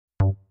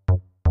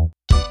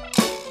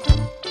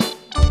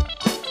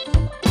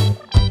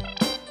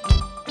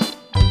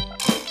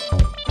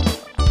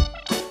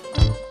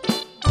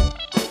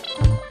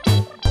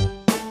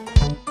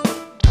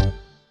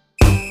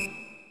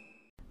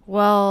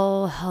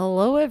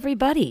Hello,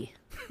 everybody.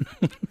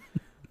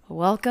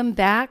 Welcome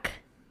back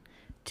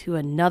to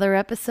another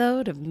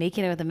episode of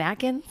Making It with the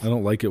Mackins. I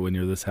don't like it when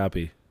you're this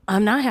happy.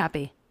 I'm not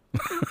happy.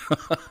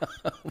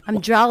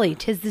 I'm jolly.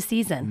 'Tis the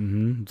season.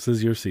 Mm-hmm. This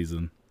is your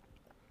season.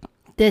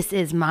 This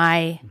is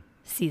my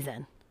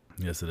season.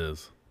 Yes, it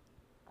is.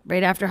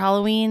 Right after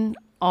Halloween,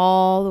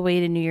 all the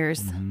way to New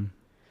Year's. Mm-hmm.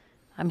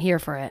 I'm here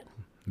for it.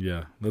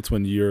 Yeah, that's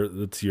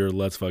your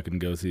let's fucking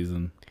go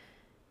season.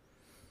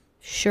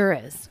 Sure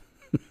is.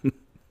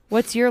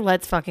 What's your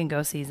let's fucking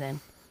go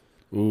season?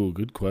 Ooh,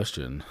 good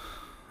question.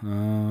 I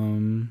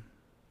don't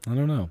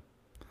know.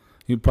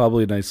 You'd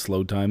probably a nice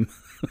slow time.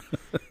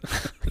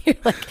 You're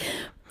like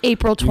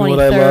April 23rd. You know what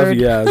I love?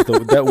 Yeah,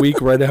 that week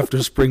right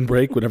after spring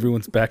break when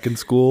everyone's back in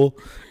school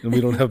and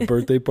we don't have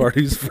birthday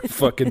parties for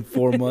fucking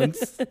 4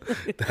 months.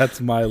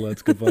 That's my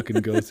let's go fucking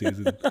go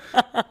season.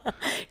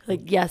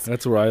 Like, yes.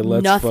 That's where I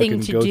let's nothing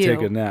fucking go do.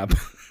 take a nap.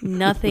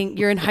 Nothing.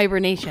 You're in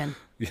hibernation.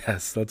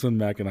 Yes, that's when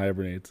Mac and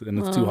hibernates, and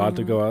it's too hot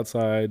to go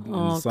outside in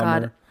the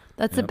summer. God.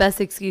 That's the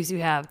best excuse you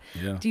have.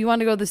 Yeah. Do you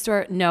want to go to the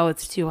store? No,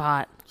 it's too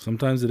hot.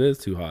 Sometimes it is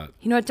too hot.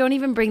 You know what? Don't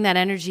even bring that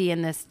energy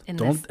in this.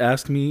 Don't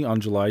ask me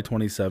on July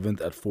 27th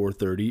at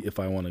 4:30 if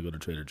I want to go to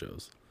Trader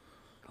Joe's.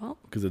 Well,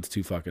 because it's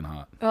too fucking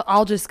hot. Well,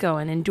 I'll just go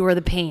and endure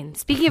the pain.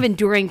 Speaking of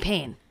enduring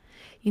pain,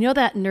 you know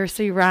that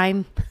nursery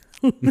rhyme?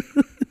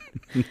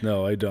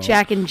 No, I don't.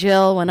 Jack and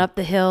Jill went up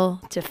the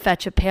hill to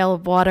fetch a pail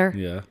of water.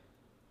 Yeah.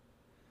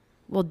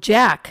 Well,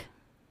 Jack,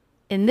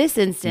 in this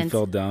instance, he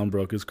fell down,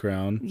 broke his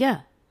crown.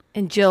 Yeah.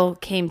 And Jill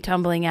came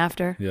tumbling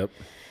after. Yep.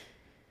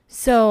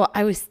 So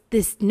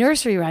this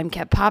nursery rhyme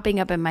kept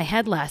popping up in my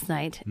head last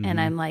night. Mm-hmm. And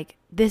I'm like,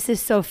 this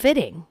is so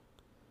fitting.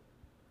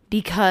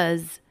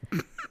 Because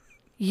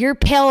your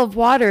pail of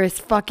water is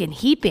fucking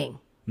heaping.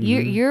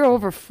 Mm-hmm. You're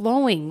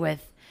overflowing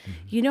with,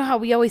 you know how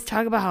we always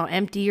talk about how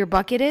empty your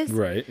bucket is?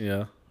 Right,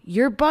 yeah.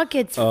 Your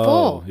bucket's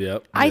full.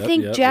 Yep. I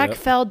think Jack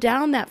fell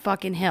down that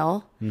fucking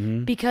hill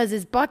because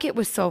his bucket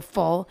was so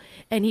full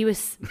and he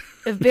was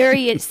a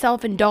very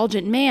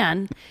self-indulgent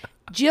man.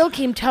 Jill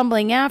came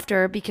tumbling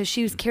after because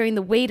she was carrying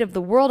the weight of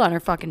the world on her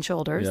fucking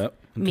shoulders. Yep.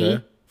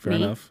 Okay. Fair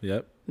enough.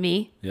 Yep.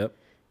 Me. Yep.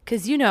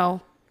 Because,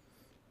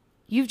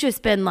 you've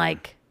just been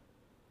like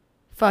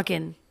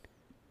fucking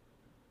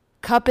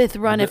cuppeth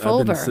runneth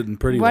over. I've been sitting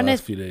pretty the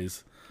last few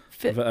days.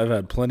 I've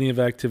had plenty of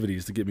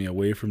activities to get me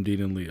away from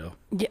Dean and Leo.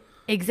 Yeah.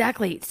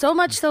 Exactly. So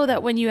much so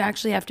that when you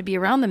actually have to be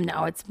around them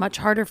now, it's much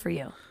harder for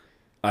you.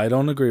 I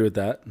don't agree with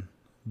that,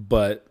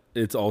 but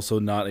it's also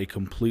not a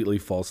completely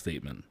false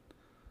statement.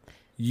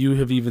 You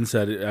have even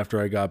said it after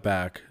I got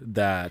back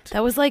that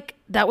was like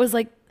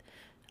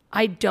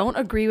I don't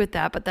agree with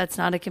that, but that's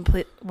not a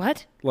complete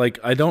what? Like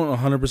I don't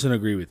 100%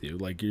 agree with you.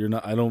 Like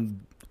I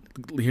don't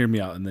hear me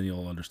out and then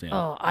you'll understand.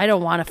 Oh, I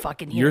don't want to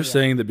fucking hear you. You're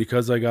saying that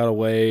because I got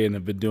away and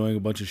have been doing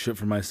a bunch of shit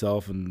for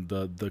myself and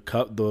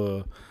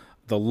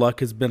the luck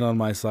has been on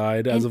my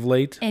side as of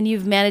late. And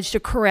you've managed to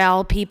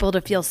corral people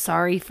to feel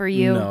sorry for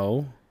you.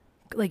 No.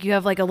 Like you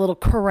have like a little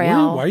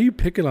corral. Why are you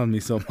picking on me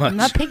so much? I'm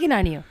not picking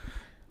on you.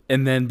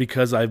 And then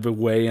because I've been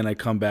away and I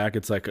come back,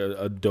 it's like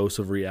a dose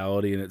of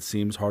reality and it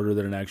seems harder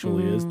than it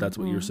actually is. That's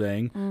what you're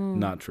saying.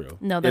 Not true.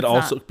 No,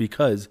 that's not.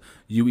 Because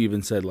you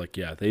even said like,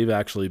 yeah, they've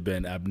actually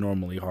been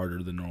abnormally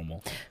harder than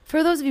normal.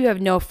 For those of you who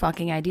have no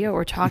fucking idea what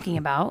we're talking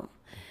about,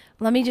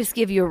 let me just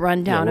give you a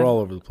rundown. Yeah, we're all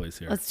over the place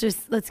here.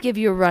 Let's give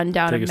you a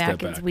rundown of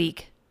Mackin's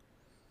week.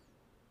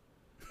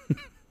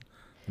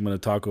 I'm going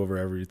to talk over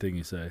everything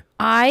you say.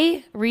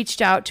 I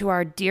reached out to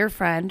our dear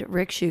friend,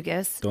 Rick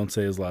Shugas. Don't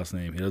say his last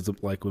name. He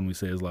doesn't like when we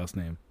say his last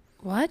name.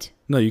 What?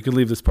 No, you can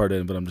leave this part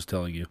in, but I'm just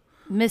telling you.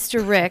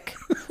 Mr. Rick.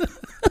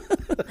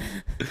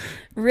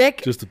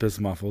 Rick. Just to piss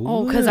him off a little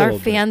Oh, bit. because our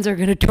fans are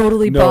going to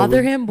totally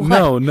bother him? What?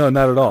 No,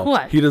 not at all.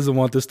 What? He doesn't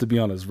want this to be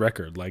on his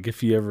record. Like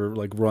if he ever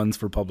runs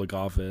for public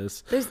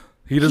office.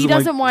 He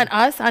doesn't want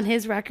us on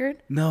his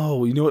record?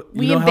 No, you know what?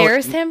 We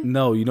embarrassed him?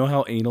 No, you know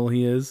how anal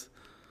he is?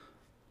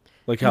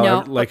 Like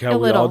how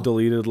we all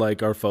deleted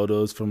like our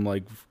photos from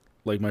like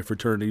my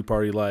fraternity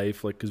party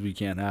life, like because we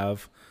can't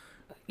have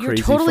You're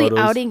crazy totally photos.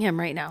 outing him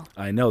right now.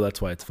 I know, that's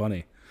why it's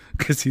funny.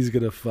 Because he's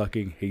going to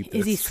fucking hate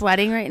this. Is he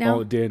sweating right now?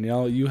 Oh,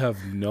 Danielle, you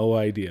have no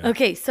idea.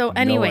 Okay, so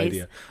anyways. No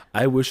idea.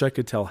 I wish I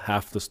could tell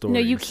half the stories. No,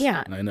 you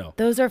can't. I know.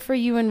 Those are for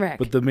you and Rick.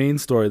 But the main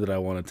story that I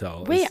want to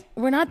tell Wait,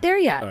 we're not there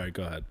yet. All right,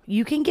 go ahead.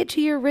 You can get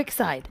to your Rick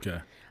side.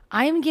 Okay.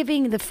 I am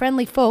giving the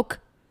friendly folk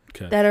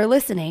that are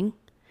listening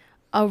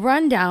a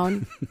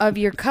rundown of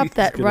your cup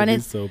that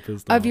runneth,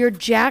 of your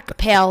Jack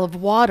pail of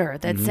water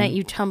that sent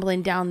you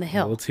tumbling down the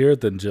hill. Well, let's hear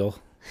it then, Jill.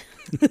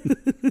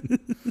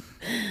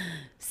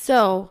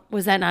 So,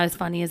 was that not as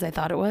funny as I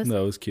thought it was?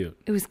 No, it was cute.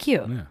 It was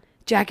cute. Yeah.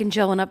 Jack and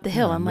Jill went up the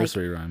hill. Yeah, I'm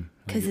nursery like, rhyme.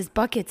 because his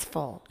bucket's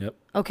full. Yep.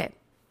 Okay.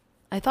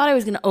 I thought I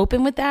was going to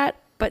open with that,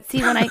 but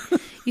see when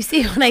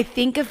I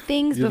think of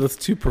things. Yeah, that's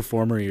too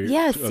performer-y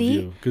yeah,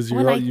 see? Because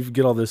you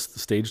get all this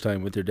stage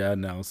time with your dad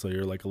now, so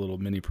you're like a little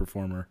mini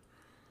performer.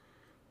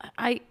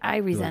 I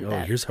resent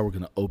that. Here's how we're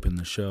going to open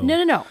the show.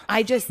 No.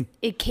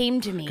 It came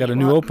to me. Got a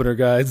new opener,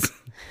 guys.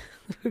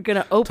 We're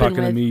going to open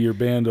Talking to me, your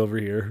band over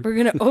here. We're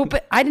going to open.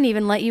 I didn't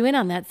even let you in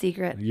on that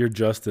secret. You're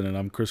Justin and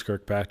I'm Chris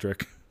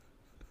Kirkpatrick.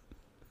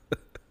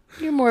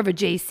 You're more of a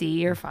JC.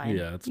 You're fine.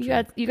 Yeah, that's you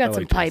true. You got I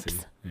some like pipes.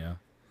 JC. Yeah.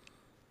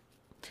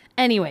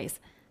 Anyways,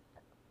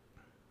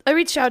 I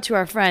reached out to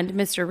our friend,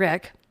 Mr.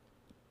 Rick,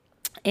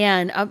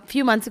 and a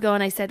few months ago,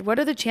 and I said, what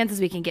are the chances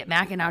we can get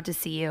Mackin out to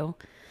see you?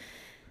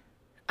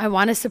 I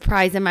want to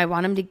surprise him. I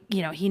want him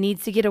to, he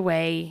needs to get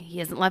away. He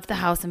hasn't left the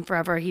house in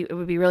forever. It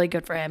would be really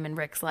good for him. And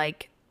Rick's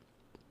like,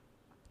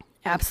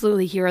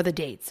 absolutely, here are the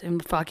dates.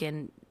 And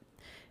fucking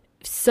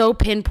so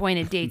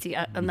pinpointed dates.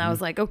 And I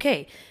was like,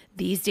 okay,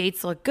 these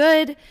dates look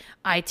good.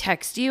 I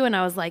text you and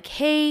I was like,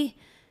 hey,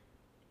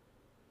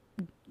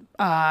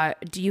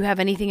 do you have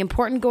anything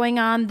important going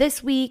on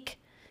this week?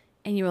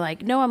 And you were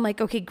like, no. I'm like,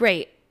 okay,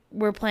 great.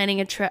 We're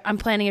planning a trip. I'm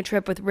planning a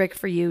trip with Rick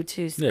for you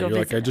to go you're visit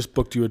like, I him. just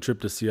booked you a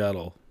trip to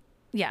Seattle.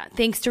 Yeah,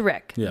 thanks to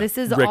Rick. Yeah. This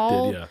is Rick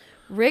all did, yeah.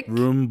 Rick.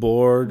 Room,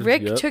 board.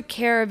 Rick yep. took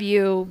care of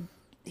you.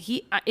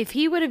 If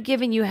he would have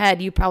given you head,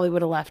 you probably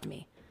would have left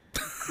me.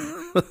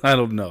 I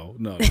don't know.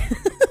 No.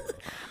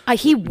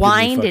 He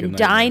wined and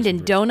dined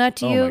and donut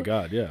to you. Oh my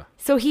God, yeah.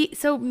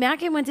 So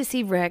Mackin went to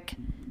see Rick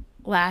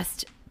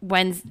last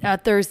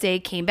Thursday,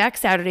 came back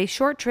Saturday,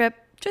 short trip,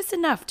 just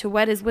enough to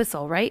wet his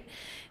whistle, right?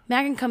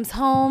 Mackin comes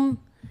home.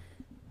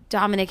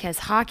 Dominic has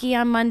hockey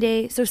on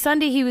Monday. So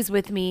Sunday he was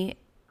with me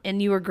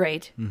and you were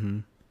great. Mm-hmm.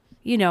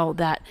 You know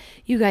that,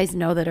 you guys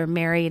know that are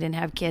married and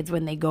have kids,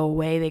 when they go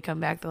away, they come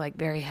back, they're like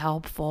very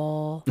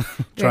helpful.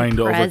 Trying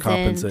to present,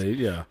 overcompensate,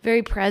 yeah.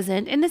 Very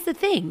present. And that's the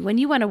thing, when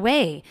you went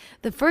away,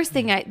 the first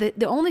thing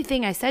the only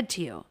thing I said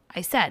to you,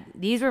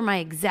 these were my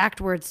exact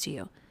words to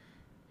you.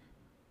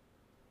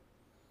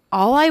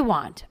 All I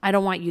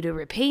don't want you to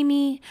repay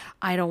me.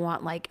 I don't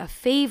want like a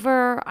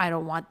favor. I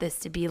don't want this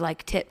to be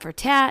like tit for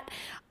tat.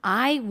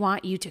 I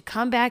want you to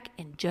come back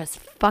and just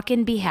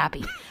fucking be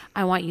happy.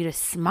 I want you to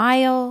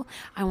smile.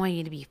 I want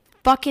you to be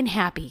fucking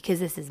happy because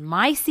this is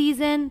my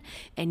season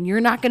and you're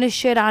not going to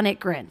shit on it,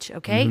 Grinch.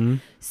 Okay. Mm-hmm.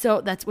 So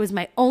that was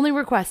my only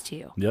request to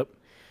you. Yep.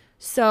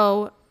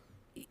 So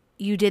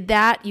you did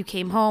that. You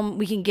came home.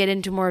 We can get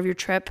into more of your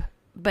trip.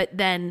 But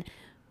then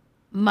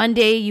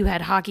Monday you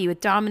had hockey with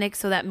Dominic.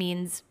 So that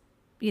means,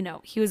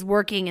 he was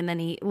working and then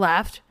he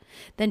left.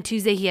 Then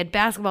Tuesday he had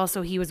basketball.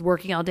 So he was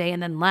working all day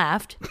and then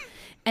left.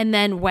 And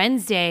then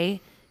Wednesday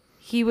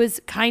he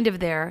was kind of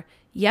there.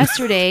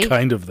 Yesterday,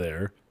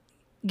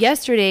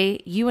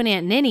 Yesterday, you and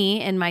Aunt Ninny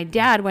and my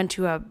dad went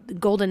to a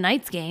Golden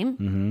Knights game.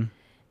 Mm-hmm.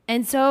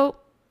 And so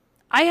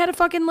I had a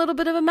fucking little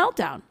bit of a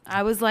meltdown.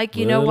 I was like,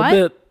 you know what?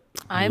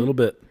 A little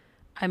bit.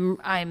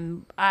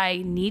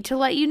 I need to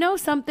let you know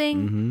something.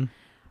 Mm-hmm.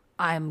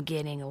 I'm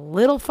getting a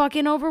little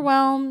fucking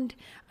overwhelmed.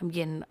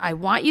 I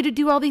want you to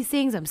do all these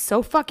things. I'm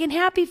so fucking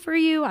happy for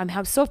you.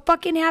 I'm so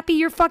fucking happy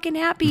you're fucking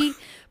happy.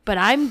 But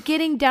I'm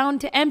getting down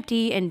to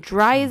empty and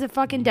dry as a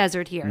fucking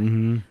desert here.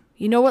 Mm-hmm.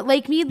 You know what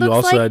Lake Mead looks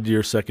like? You also had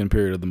your second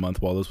period of the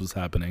month while this was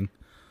happening.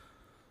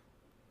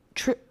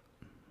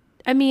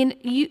 I mean,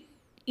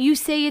 you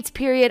say it's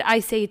period,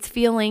 I say it's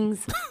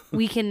feelings.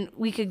 we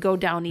could go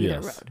down either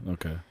road.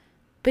 Okay.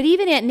 But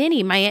even Aunt Ninny,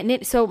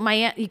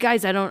 you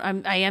guys,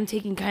 I am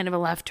taking kind of a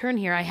left turn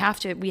here.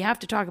 We have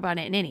to talk about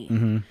Aunt Ninny.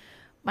 Mm-hmm.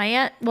 My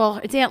aunt,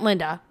 it's Aunt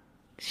Linda.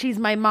 She's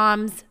my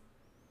mom's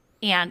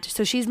aunt.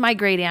 So she's my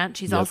great aunt.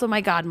 She's also my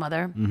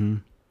godmother. Mm-hmm.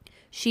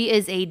 She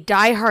is a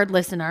diehard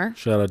listener.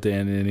 Shout out to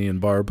Aunt Ninny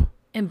and Barb.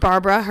 And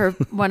Barbara,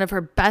 one of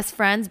her best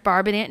friends,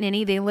 Barb and Aunt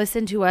Ninny, they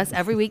listen to us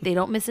every week. They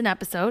don't miss an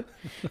episode.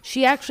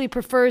 She actually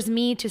prefers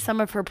me to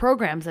some of her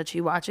programs that she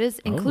watches,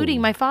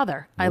 including my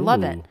father. I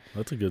love it.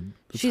 That's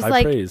She's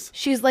high praise.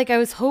 She's like, I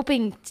was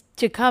hoping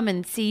to come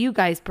and see you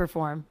guys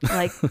perform,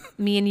 like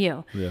me and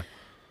you. Yeah.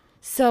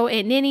 So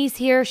Aunt Ninny's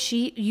here.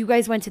 You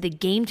guys went to the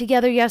game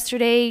together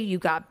yesterday. You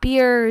got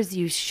beers.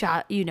 You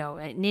shot,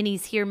 Aunt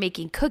Ninny's here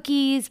making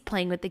cookies,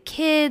 playing with the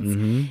kids.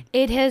 Mm-hmm.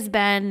 It has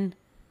been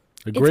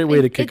a great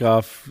way to kick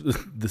off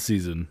the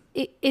season.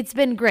 It's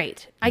been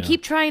great. Yeah. I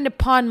keep trying to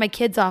pawn my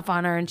kids off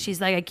on her, and she's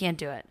like, I can't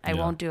do it. I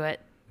won't do it.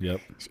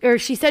 Yep. Or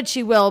she said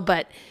she will,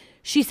 but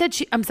she said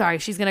I'm sorry,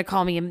 she's going to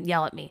call me and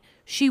yell at me.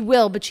 She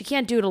will, but she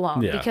can't do it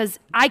alone because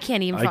I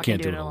can't even fucking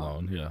do it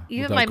alone. Yeah.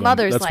 Even my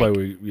mother's that's why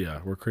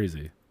we're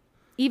crazy.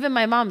 Even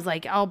my mom's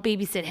like, I'll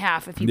babysit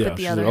half if you put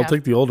the other half. I'll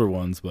take the older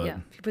ones, but if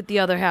you put the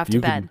other half to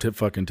bed. You can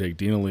fucking take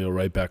Dina Leo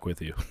right back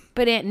with you.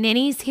 But Aunt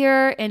Ninny's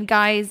here, and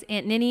guys,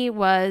 Aunt Ninny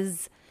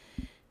was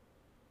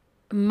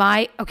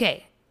I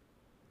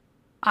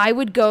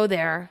would go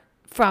there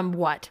from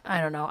what?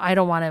 I don't know. I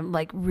don't want to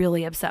like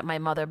really upset my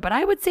mother, but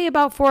I would say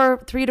about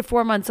 3 to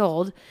 4 months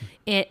old.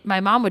 My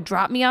mom would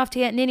drop me off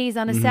to Aunt Ninny's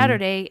on a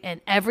Saturday,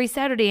 and every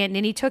Saturday Aunt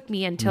Ninny took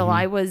me until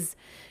I was,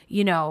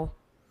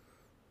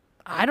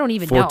 I don't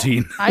even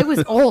 14. know. I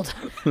was old.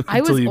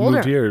 I was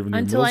older.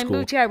 Until I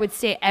moved here, I would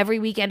stay every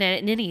weekend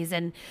at Ninny's,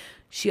 and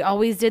she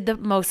always did the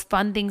most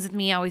fun things with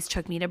me. Always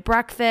took me to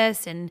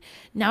breakfast, and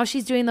now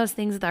she's doing those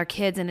things with our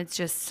kids, and it's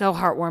just so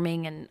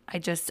heartwarming. And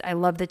I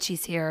love that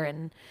she's here,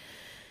 and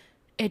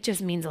it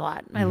just means a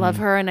lot. I love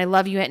her, and I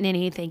love you, Aunt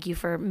Ninny. Thank you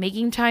for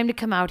making time to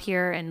come out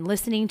here and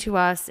listening to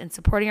us and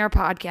supporting our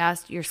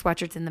podcast. Your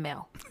sweatshirt's in the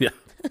mail. Yeah.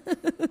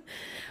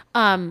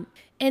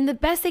 And the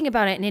best thing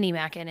about Aunt Ninny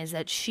Mackin is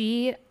that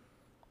she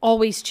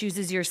always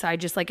chooses your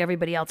side, just like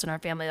everybody else in our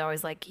family. They're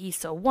always like, he's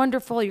so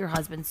wonderful. Your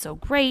husband's so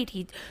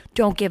great.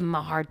 Don't give him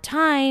a hard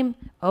time.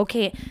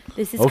 Okay,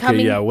 this is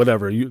coming. Okay, yeah,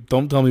 whatever. You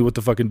don't tell me what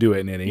to fucking do,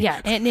 Aunt Ninny.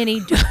 Yeah, Aunt Ninny,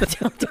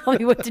 don't tell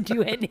me what to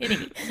do, Aunt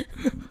Ninny.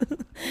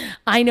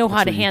 I know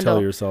how to handle.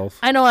 Tell yourself.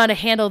 I know how to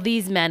handle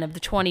these men of the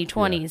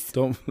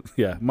 2020s.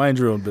 Yeah, mind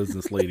your own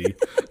business, lady.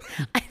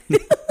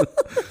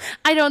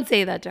 I don't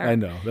say that to her. I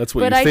know. That's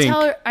what but you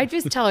think. I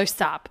just tell her,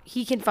 stop.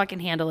 He can fucking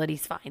handle it.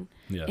 He's fine.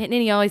 Yeah. Aunt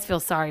Ninny always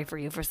feels sorry for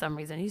you for some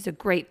reason. He's a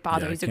great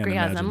father. Yeah, He's a can't great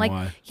husband. I'm like,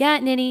 imagine why. yeah,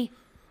 Aunt Ninny,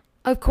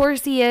 of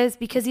course he is,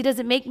 because he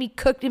doesn't make me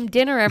cook him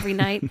dinner every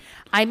night.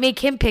 I make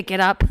him pick it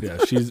up. Yeah,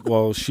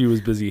 she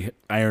was busy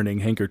ironing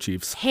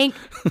handkerchiefs.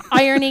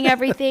 Ironing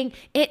everything.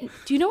 Do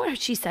you know what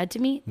she said to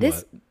me?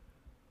 This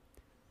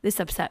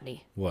upset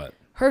me. What?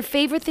 Her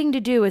favorite thing to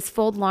do is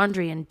fold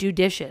laundry and do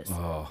dishes.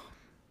 Oh.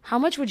 How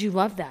much would you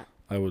love that?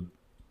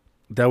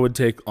 That would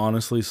take,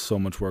 honestly, so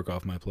much work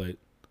off my plate.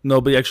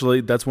 No, but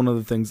actually, that's one of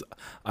the things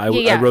I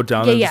wrote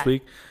down this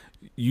week.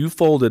 You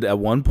folded at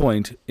one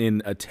point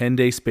in a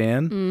 10-day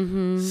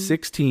span,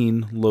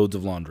 16 loads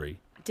of laundry.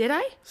 Did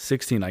I?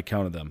 16, I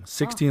counted them.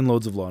 16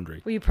 loads of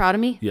laundry. Were you proud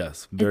of me?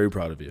 Yes, very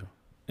proud of you.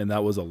 And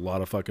that was a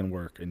lot of fucking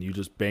work. And you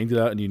just banged it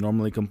out, and you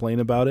normally complain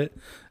about it.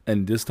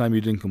 And this time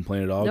you didn't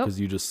complain at all because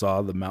you just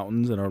saw the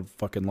mountains in our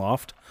fucking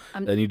loft.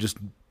 And you just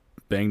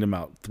banged them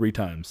out 3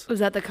 times. Was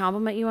that the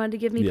compliment you wanted to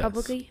give me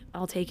publicly?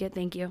 I'll take it.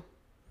 Thank you.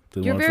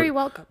 You're very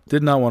welcome.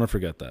 Did not want to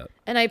forget that.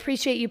 And I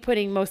appreciate you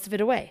putting most of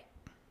it away.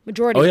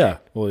 Majority of it. Yeah.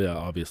 Well, yeah,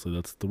 obviously.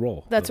 That's the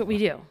role. That's what we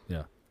do.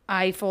 Yeah.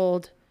 I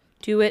fold,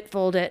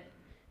 fold it.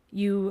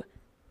 You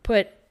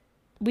put,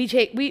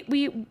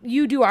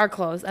 you do our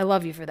clothes. I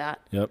love you for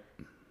that. Yep.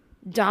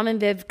 Dom and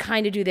Viv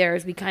kind of do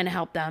theirs. We kind of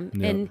help them.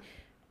 Yep. And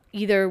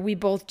either we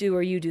both do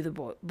or you do the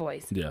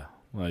boys. Yeah.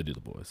 Well, I do the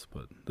boys,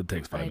 but it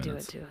takes 5 minutes. I do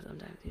it too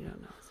sometimes. You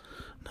don't know.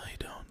 No, you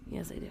don't.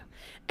 Yes, I do.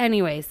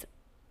 Anyways,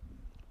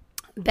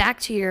 back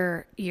to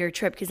your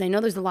trip, because I know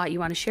there's a lot you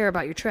want to share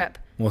about your trip.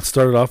 Well, it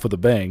started off with a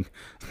bang.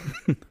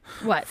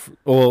 What?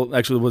 Well,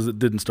 actually, it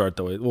didn't start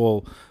that way.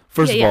 Well,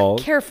 first of all,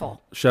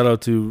 careful. Shout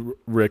out to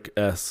Rick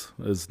S.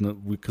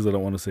 Because I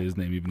don't want to say his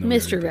name, even though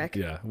Mr. Rick.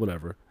 Yeah,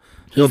 whatever.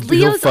 He'll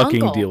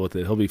fucking uncle. deal with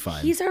it. He'll be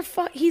fine. He's our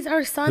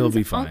son's He'll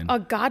be fine. A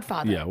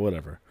godfather. Yeah,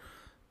 whatever.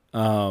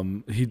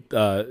 Him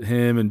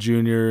and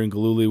Junior and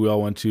Galuli, we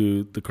all went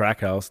to the Crack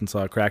House and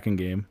saw a Kraken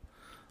game.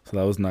 So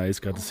that was nice.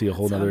 Got to see a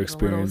whole nother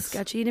experience. A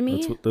little sketchy to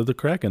me. They're the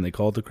Kraken. They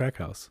call it the Crack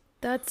House.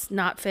 That's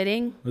not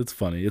fitting. It's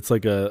funny. It's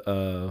like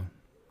a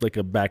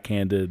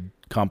backhanded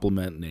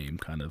compliment name,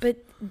 kind of.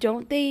 But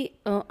don't they?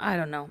 Oh, I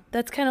don't know.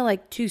 That's kind of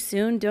like too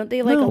soon. Don't they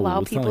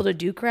allow people to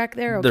do crack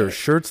there? Okay. There are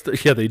shirts.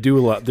 Yeah, they do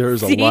a lot. There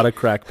is a lot of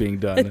crack being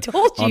done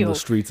on the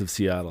streets of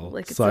Seattle.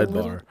 Like it's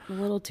Sidebar. A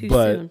little too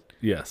soon.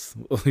 Yes,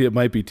 it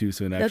might be too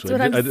soon. Actually,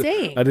 that's what I'm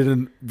saying. I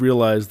didn't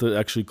realize the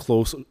actually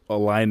close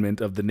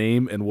alignment of the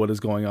name and what is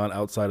going on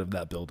outside of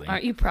that building.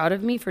 Aren't you proud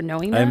of me for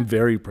knowing that? I'm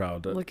very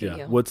proud. Look at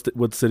you.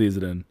 What city is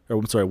it in? Or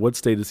I'm sorry, what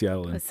state is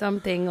Seattle in?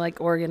 Something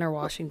like Oregon or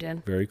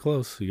Washington. Very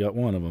close. You got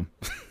one of them.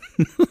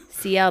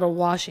 Seattle,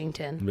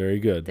 Washington. Very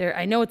good.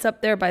 I know it's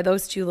up there by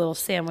those two little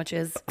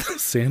sandwiches.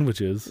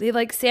 Sandwiches. They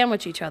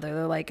sandwich each other.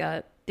 They're like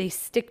they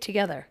stick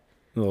together.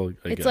 Well,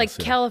 it's like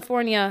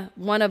California,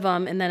 one of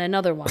them, and then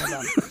another one of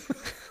them.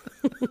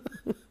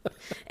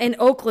 And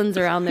Oakland's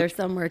around there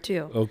somewhere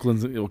too.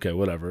 Oakland's okay,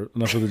 whatever.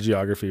 Enough of the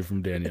geography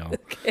from Danielle.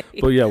 Okay.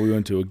 But yeah, we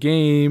went to a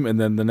game,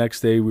 and then the next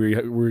day we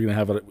were gonna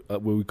have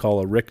what we call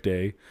a Rick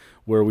Day,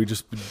 where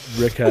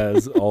Rick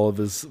has all of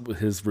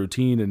his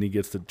routine, and he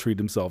gets to treat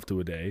himself to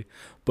a day.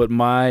 But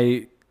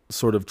my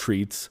sort of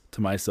treats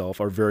to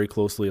myself are very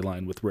closely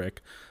aligned with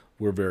Rick.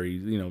 We're very,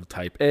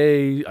 type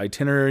A,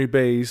 itinerary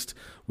based.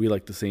 We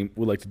like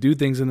to do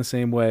things in the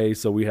same way.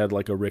 So we had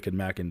like a Rick and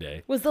Mackin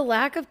day. Was the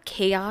lack of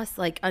chaos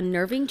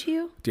unnerving to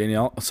you?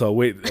 Danielle, so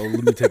wait,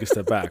 let me take a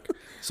step back.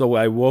 So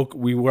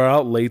we were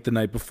out late the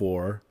night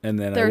before, and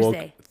then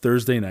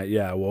Thursday night.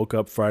 Yeah, I woke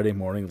up Friday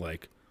morning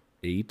like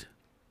 8,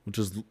 which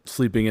is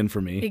sleeping in for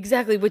me.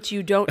 Exactly, which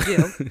you don't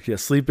do. Yeah,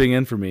 sleeping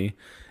in for me.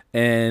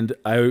 And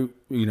I,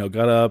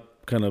 got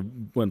up, kind of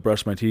went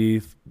brush my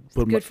teeth.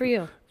 Good for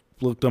you.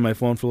 Looked on my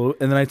phone for a little,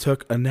 and then I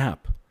took a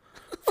nap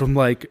from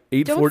like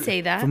 8:40. Don't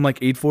say that. From like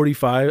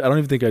 8:45. I don't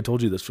even think I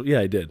told you this. Yeah,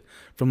 I did.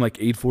 From like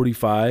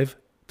 8:45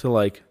 to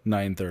like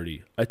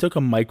 9:30. I took a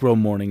micro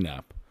morning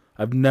nap.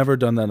 I've never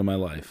done that in my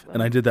life,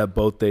 and I did that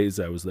both days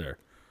I was there.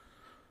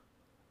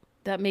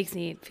 That makes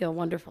me feel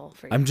wonderful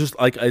for you. I'm just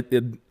like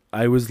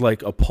I was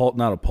like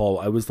not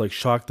appalled. I was like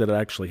shocked that it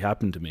actually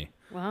happened to me.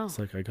 Wow. It's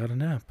like I got a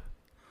nap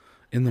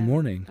in the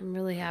morning. I'm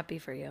really happy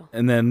for you.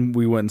 And then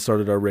we went and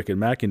started our Rick and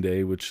Mackin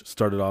day, which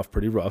started off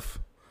pretty rough.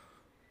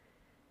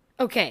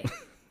 Okay.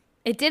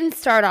 It didn't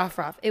start off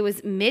rough. It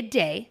was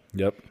midday.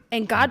 Yep.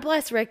 And God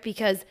bless Rick,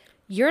 because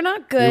You're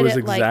not good It was at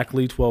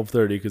exactly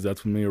 12:30 because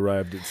that's when we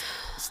arrived at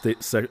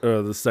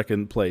the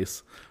second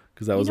place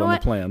because that was on the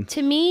plan.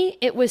 To me,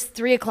 it was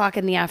 3:00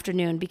 in the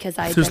afternoon because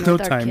I. There's no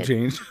time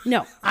change.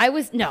 No, I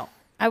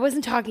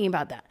wasn't talking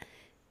about that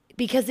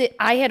because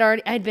I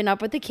had been up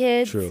with the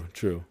kids.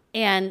 True.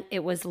 And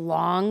it was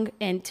long,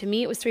 and to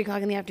me, it was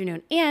 3:00 in the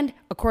afternoon. And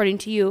according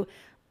to you,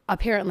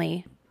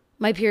 apparently,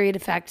 my period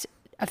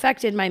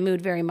affected my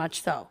mood very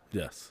much so.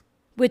 Yes.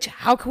 Which,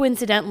 how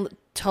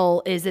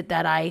coincidental is it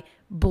that I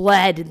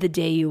bled the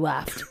day you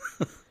left?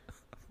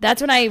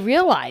 That's when I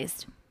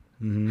realized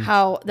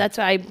how. That's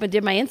why I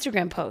did my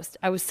Instagram post.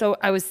 It was so.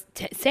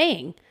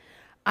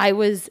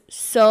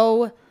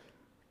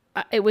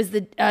 It was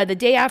the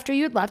day after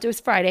you had left. It was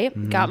Friday.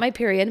 Got my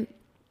period,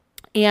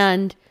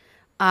 and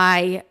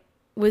I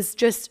was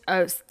just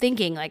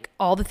thinking like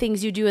all the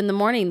things you do in the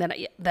morning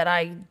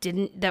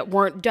that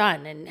weren't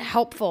done and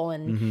helpful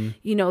and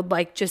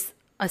like just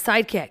a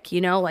sidekick,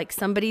 like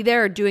somebody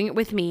there doing it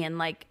with me and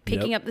like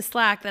picking up the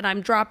slack that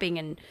I'm dropping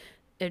and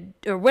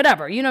or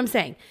whatever, you know what I'm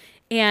saying?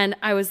 And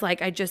I was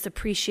like, I just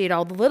appreciate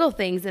all the little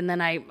things. And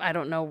then I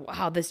don't know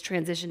how this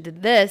transitioned to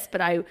this,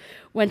 but I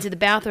went to the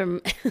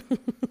bathroom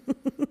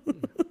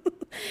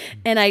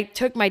and I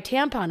took my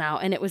tampon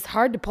out and it was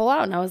hard to pull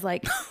out. And I was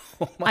like,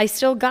 I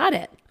still got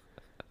it.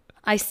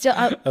 I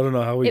don't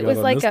know how we got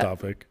on this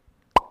topic.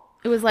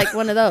 It was like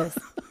one of those.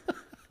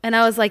 And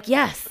I was like,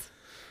 yes,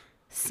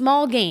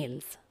 small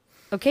gains.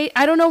 Okay.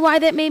 I don't know why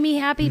that made me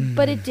happy,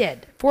 but it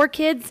did. 4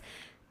 kids,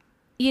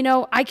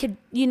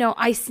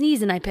 I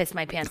sneeze and I piss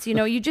my pants. I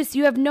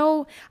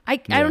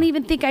don't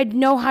even think I'd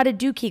know how to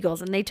do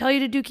Kegels. And they tell you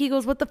to do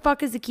Kegels. What the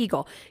fuck is a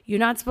Kegel? You're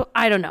not supposed,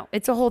 I don't know.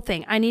 It's a whole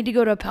thing. I need to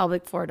go to a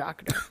pelvic floor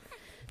doctor.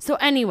 So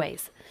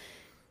anyways,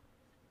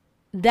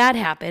 that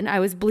happened. I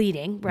was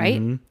bleeding,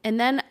 right? And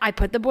then I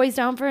put the boys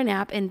down for a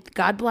nap, and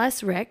God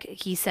bless Rick.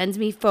 He sends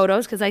me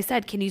photos because I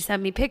said, can you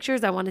send me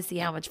pictures? I want to see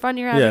how much fun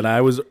you're having. Yeah, and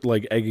I was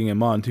like egging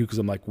him on too because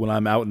I'm like, when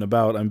I'm out and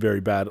about, I'm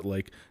very bad at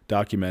like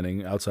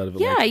documenting outside of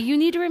it. Yeah, you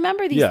need to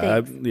remember these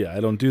things. I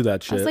don't do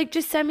that shit. I was like,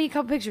 just send me a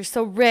couple pictures.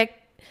 So Rick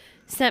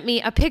sent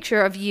me a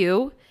picture of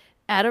you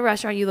at a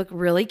restaurant. You look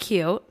really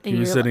cute. And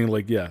you were sitting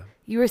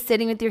you were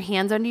sitting with your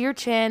hands under your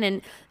chin,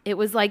 and it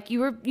was like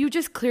you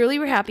just clearly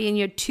were happy, and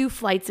you had 2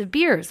 flights of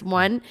beers.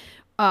 One,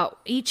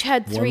 each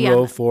had 3. One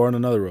row 4 and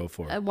another row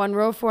 4. One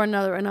row 4,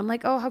 another. And I'm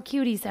like, oh, how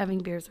cute he's having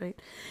beers, right?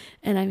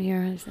 And I'm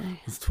here. And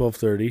it's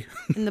 12:30.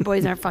 And the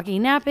boys aren't fucking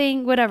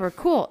napping. Whatever.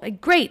 Cool.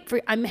 Great.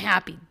 I'm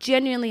happy.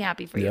 Genuinely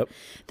happy for you.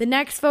 The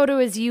next photo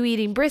is you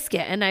eating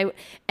brisket.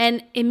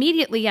 And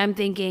immediately I'm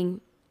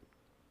thinking,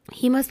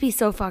 he must be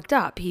so fucked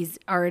up. He's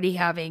already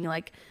having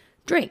like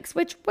drinks,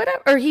 which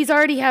whatever, or he's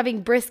already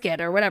having brisket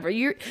or whatever.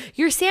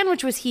 Your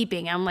sandwich was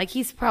heaping. I'm like,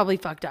 he's probably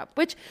fucked up,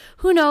 which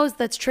who knows?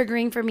 That's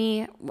triggering for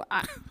me.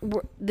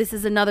 This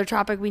is another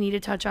topic we need to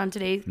touch on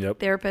today,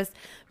 therapist.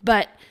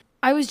 But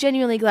I was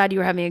genuinely glad you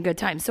were having a good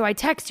time. So I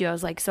text you. I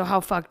was like, so how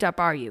fucked up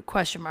are you? ?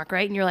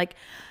 Right? And you're like,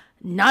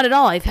 not at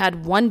all. I've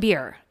had 1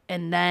 beer.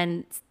 And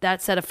then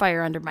that set a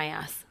fire under my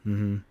ass.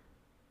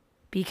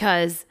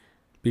 Because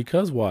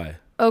why?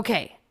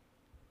 Okay.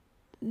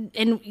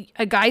 And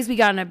guys, we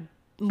got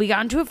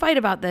into a fight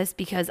about this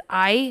because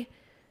I,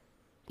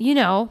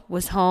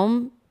 was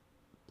home,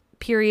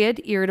 period,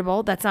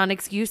 irritable. That's not an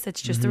excuse.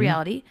 That's just the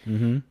reality.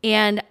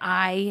 And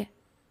I'm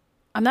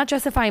not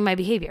justifying my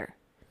behavior.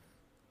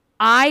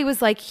 I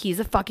was like, he's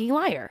a fucking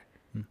liar.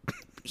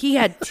 He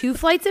had 2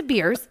 flights of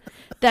beers.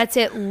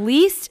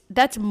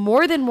 That's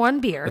more than 1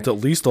 beer. It's at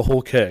least a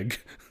whole keg.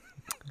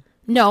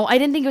 No, I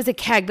didn't think it was a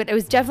keg, but it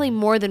was definitely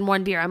more than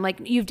 1 beer. I'm like,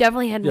 you've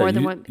definitely had more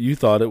than 1. You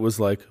thought it was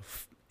like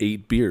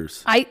 8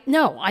 beers. I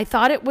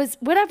thought it was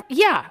whatever.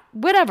 Yeah,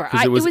 whatever.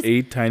 Because it was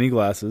 8 tiny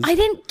glasses. I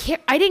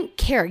didn't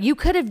care. You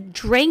could have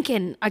drank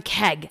in a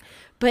keg,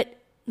 but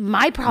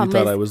my problem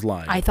is I was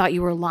lying. I thought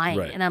you were lying,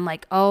 right. And I'm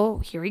like, oh,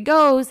 here he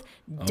goes,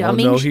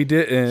 dumbing. Oh, no, he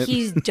didn't.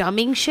 He's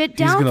dumbing shit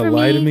down. He's gonna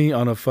lie to me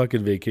on a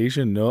fucking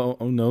vacation.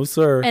 No,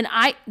 sir. And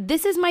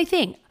this is my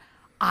thing.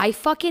 I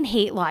fucking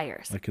hate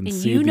liars. I can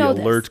see the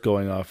alert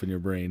going off in your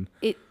brain.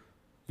 It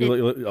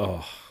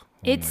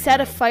set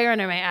God. A fire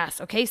under my ass.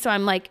 Okay, so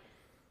I'm like,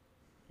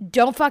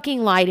 don't fucking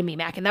lie to me,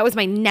 Mackin. That was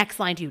my next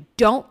line to you.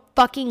 Don't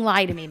fucking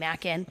lie to me,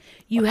 Mackin.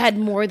 You had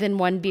more than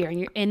 1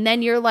 beer. And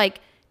then you're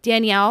like,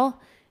 Danielle,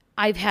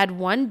 I've had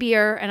 1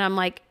 beer. And I'm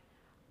like,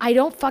 I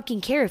don't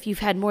fucking care if you've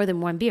had more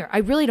than 1 beer. I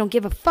really don't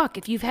give a fuck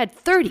if you've had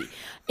 30.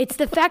 It's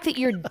the fact that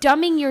you're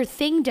dumbing your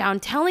thing down,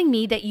 telling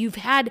me that you've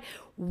had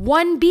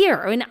 1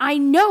 beer. And I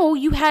know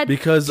you had...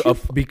 Because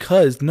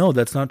no,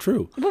 that's not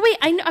true. But wait,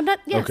 I'm not...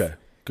 Yes. Okay,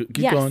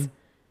 keep going.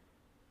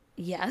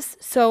 Yes.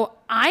 So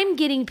I'm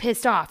getting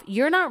pissed off.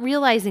 You're not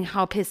realizing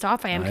how pissed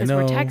off I am because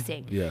we're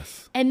texting.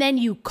 Yes. And then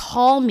you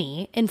call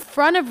me in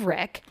front of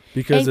Rick.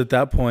 Because at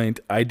that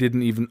point, I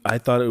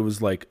thought it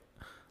was like,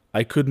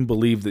 I couldn't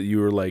believe that you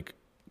were like,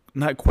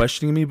 not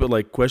questioning me, but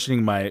like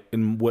questioning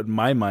what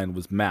my mind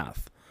was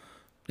math.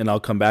 And I'll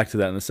come back to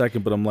that in a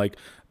second. But I'm like,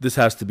 this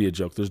has to be a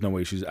joke. There's no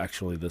way she's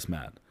actually this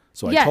mad.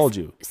 So I called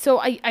you. So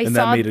I and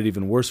saw. That made it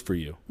even worse for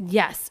you.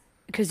 Yes.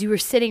 because you were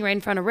sitting right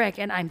in front of Rick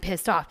and I'm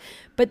pissed off.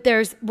 But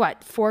there's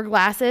what, 4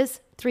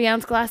 glasses,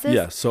 3-ounce glasses?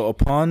 Yeah. So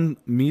upon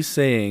me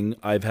saying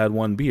I've had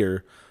one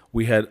beer,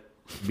 we had,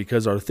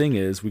 because our thing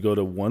is we go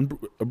to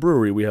a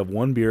brewery, we have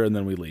one beer and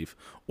then we leave,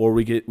 or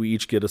we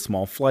each get a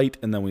small flight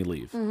and then we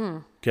leave.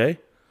 Okay.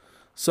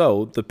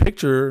 So the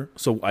picture,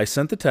 so I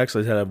sent the text,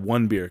 I said I had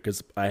one beer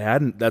because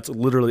that's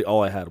literally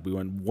all I had. We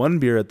went one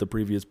beer at the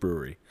previous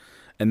brewery.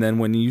 And then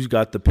when you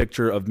got the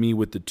picture of me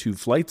with the 2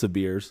 flights of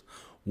beers,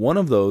 one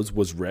of those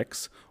was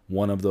Rick's,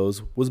 one of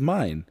those was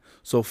mine.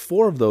 So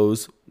 4 of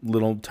those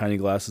little tiny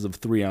glasses of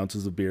 3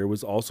 ounces of beer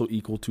was also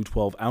equal to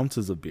 12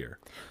 ounces of beer,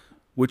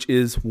 which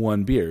is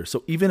one beer.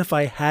 So even if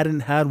I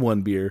hadn't had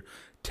one beer,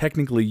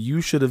 technically you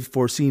should have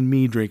foreseen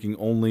me drinking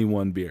only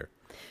one beer.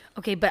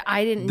 Okay, but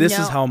I didn't know. This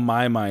is how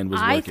my mind was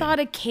working. I thought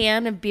a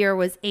can of beer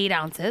was 8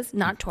 ounces,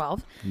 not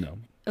 12. No.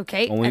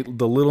 Okay. Only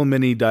the little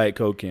mini Diet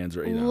Coke cans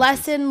are 8 ounces.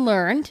 Lesson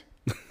learned.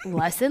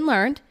 Lesson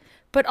learned.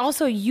 But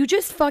also, you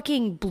just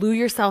fucking blew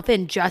yourself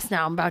in just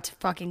now. I'm about to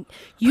fucking.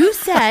 You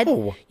said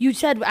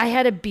I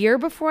had a beer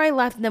before I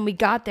left, and then we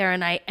got there,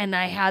 and I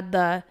had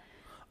the.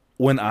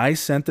 When I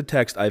sent the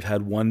text, I've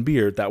had one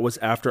beer. That was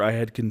after I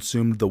had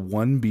consumed the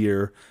one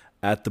beer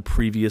at the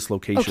previous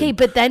location. Okay,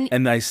 but then.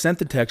 And I sent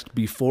the text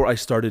before I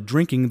started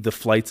drinking the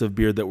flights of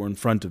beer that were in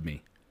front of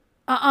me.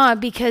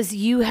 Because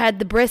you had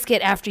the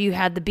brisket after you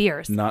had the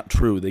beers. Not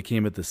true. They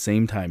came at the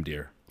same time,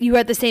 dear. You were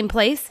at the same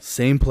place?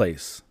 Same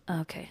place.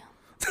 Okay.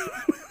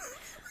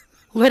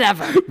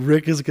 Whatever.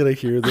 Rick is going to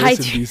hear this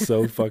and be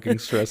so fucking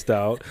stressed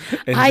out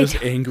and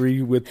just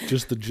angry with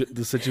just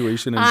the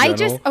situation in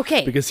general.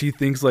 Because he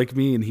thinks like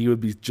me and he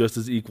would be just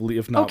as equally,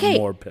 if not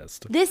more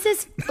pissed. This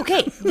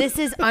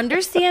is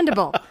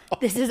understandable.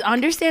 This is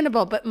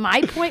understandable. But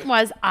my point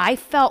was I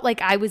felt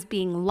like I was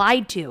being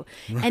lied to.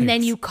 Right. And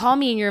then you call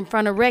me and you're in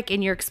front of Rick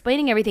and you're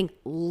explaining everything,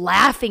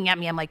 laughing at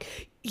me. I'm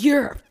like,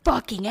 you're a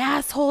fucking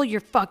asshole. You're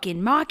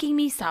fucking mocking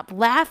me. Stop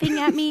laughing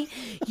at me.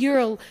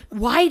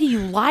 Why do you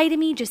lie to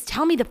me? Just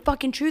tell me the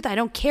fucking truth. I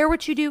don't care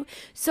what you do.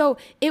 So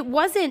it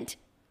wasn't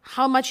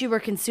how much you were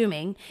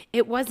consuming.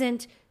 It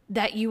wasn't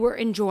that you were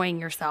enjoying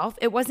yourself.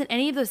 It wasn't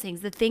any of those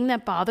things. The thing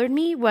that bothered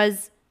me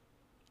was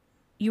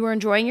you were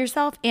enjoying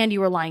yourself and you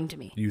were lying to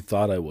me. You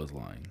thought I was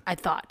lying. I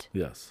thought.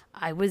 Yes.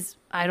 I'm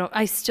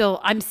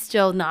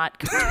still not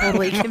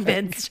totally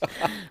convinced.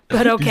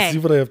 But okay. You see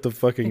what I have to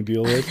fucking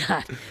deal with?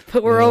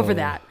 But we're over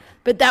that.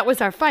 But that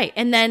was our fight.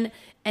 And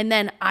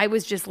then I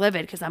was just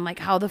livid because I'm like,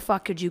 how the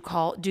fuck could you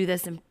do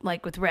this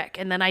with Rick?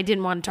 And then I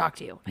didn't want to talk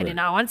to you. I did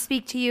not want to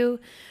speak to you.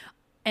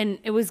 And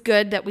it was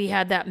good that we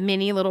had that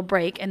mini little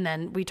break and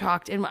then we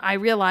talked and I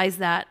realized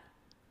that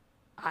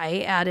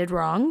I added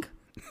wrong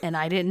and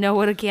I didn't know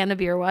what a can of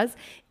beer was.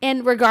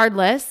 And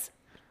regardless,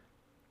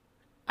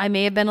 I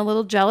may have been a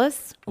little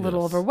jealous, a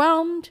little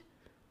overwhelmed,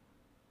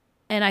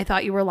 and I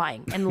thought you were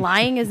lying. And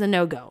lying is a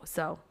no-go.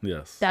 So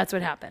that's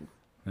what happened.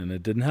 And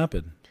it didn't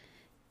happen.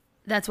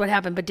 That's what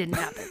happened, but didn't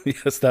happen.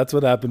 Yes, that's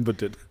what happened, but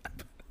didn't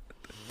happen.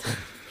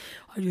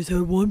 I just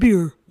had one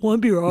beer.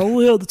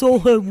 That's all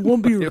I had,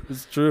 one beer. It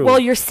was true. Well,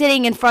 you're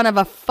sitting in front of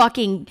a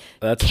fucking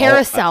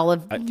carousel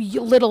of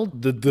little...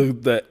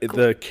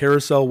 The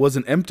carousel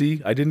wasn't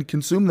empty. I didn't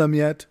consume them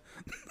yet.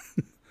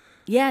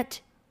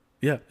 Yet.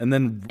 Yeah, and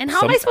then... And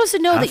how am I supposed to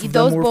know that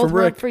those both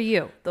weren't for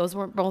you? Those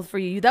weren't both for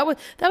you. That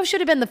should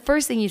have been the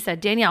first thing you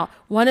said. Danielle,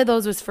 one of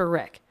those was for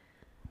Rick.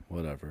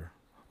 Whatever.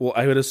 Well,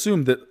 I would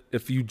assume that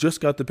if you just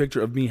got the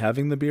picture of me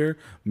having the beer,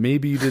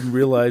 maybe you didn't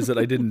realize that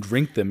I didn't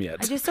drink them yet.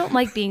 I just don't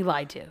like being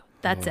lied to.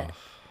 That's it.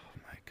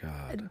 Oh, my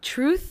God.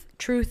 Truth.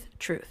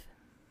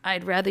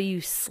 I'd rather you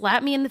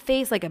slap me in the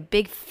face like a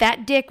big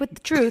fat dick with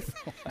the truth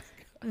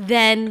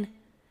than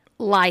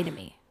lie to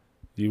me.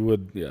 You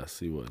would?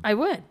 Yes, you would. I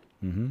would.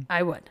 Mm-hmm.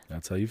 I would.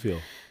 That's how you feel.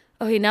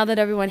 Okay, now that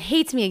everyone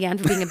hates me again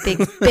for being a big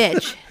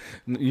bitch.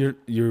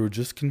 You're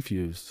just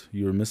confused.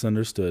 You were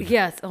misunderstood.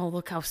 Yes. Oh,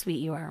 look how sweet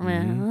you are.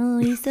 Mm-hmm. Oh,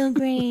 you're so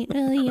great.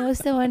 Oh, you're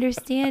so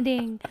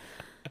understanding.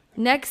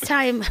 Next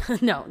time,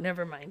 no,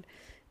 never mind.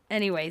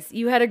 Anyways,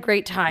 you had a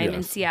great time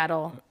in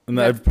Seattle. And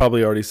I've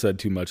probably already said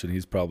too much, and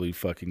he's probably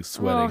fucking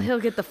sweating. Well,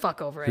 he'll get the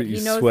fuck over it.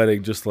 He's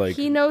sweating just like...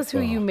 He knows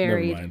who you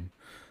married. Never mind.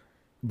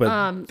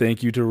 But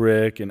thank you to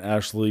Rick and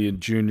Ashley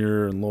and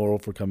Junior and Laurel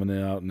for coming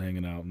out and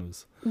hanging out. And it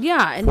was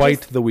and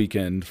quite the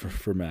weekend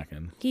for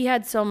Mackin. He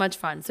had so much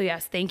fun. So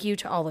yes, thank you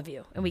to all of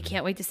you. And we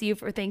can't wait to see you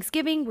for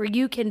Thanksgiving where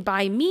you can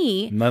buy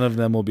me... None of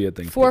them will be at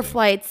Thanksgiving. 4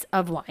 flights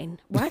of wine.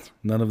 What?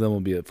 None of them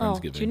will be at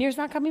Thanksgiving. Oh, Junior's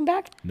not coming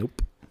back?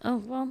 Nope. Oh,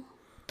 well.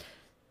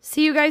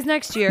 See you guys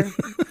next year.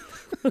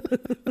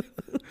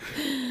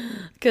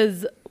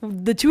 Because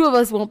the 2 of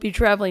us won't be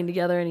traveling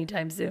together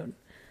anytime soon.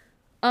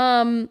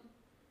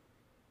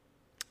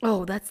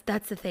 Oh,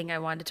 that's the thing I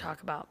wanted to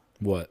talk about.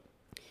 What?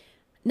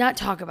 Not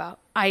talk about.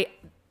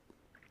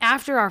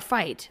 After our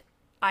fight,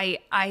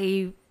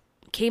 I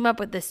came up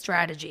with this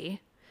strategy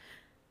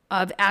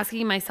of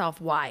asking myself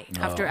why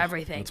after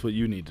everything. That's what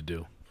you need to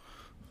do.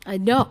 I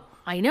know.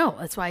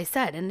 That's why I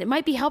said. And it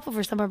might be helpful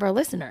for some of our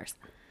listeners.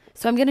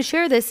 So I'm going to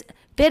share this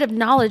bit of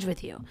knowledge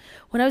with you.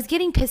 When I was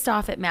getting pissed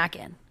off at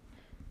Mackin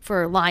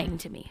for lying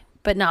to me,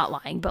 but not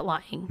lying, but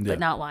lying, Yeah. but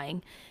not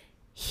lying.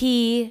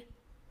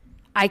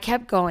 I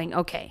kept going,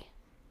 okay,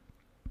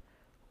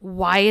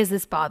 why is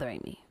this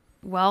bothering me?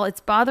 Well, it's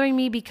bothering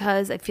me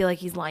because I feel like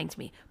he's lying to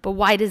me. But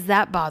why does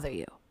that bother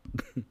you?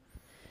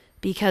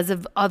 Because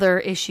of other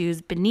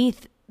issues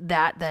beneath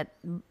that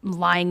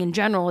lying in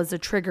general is a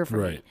trigger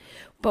for me.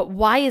 But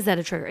why is that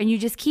a trigger? And you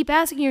just keep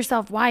asking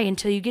yourself why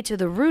until you get to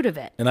the root of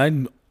it. And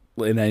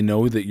I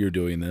know that you're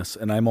doing this,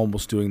 and I'm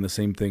almost doing the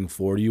same thing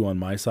for you on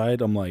my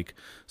side. I'm like,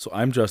 so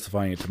I'm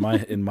justifying it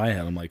to in my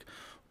head. I'm like,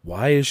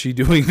 why is she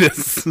doing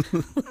this?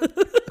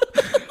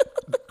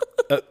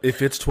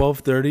 If it's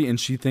 12:30 and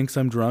she thinks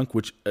I'm drunk,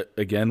 which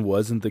again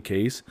wasn't the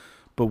case,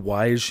 but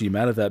why is she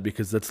mad at that?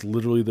 Because that's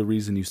literally the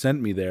reason you sent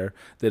me there.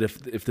 That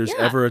if there's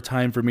ever a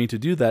time for me to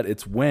do that,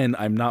 it's when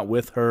I'm not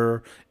with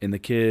her and the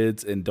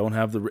kids and don't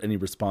have any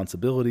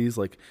responsibilities.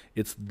 Like,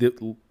 it's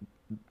the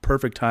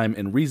perfect time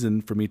and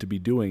reason for me to be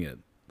doing it.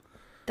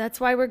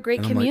 That's why we're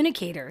great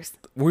communicators.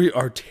 Like, we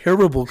are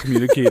terrible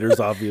communicators,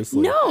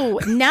 obviously. No,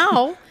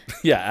 now.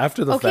 Yeah,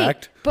 after the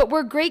fact. But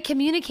we're great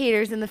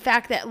communicators in the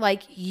fact that,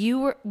 like,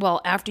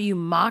 after you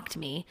mocked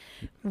me,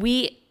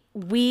 we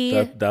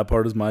that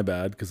part is my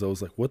bad, because I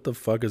was like, what the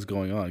fuck is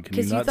going on?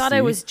 Because you thought see?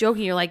 I was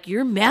joking. You're like,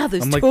 your math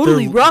is like,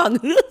 totally wrong.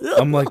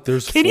 I'm like,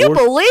 there's Can you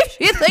believe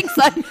she thinks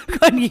that?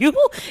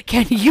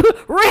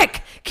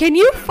 Rick, can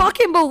you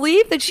fucking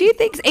believe that she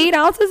thinks 8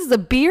 ounces is a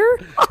beer?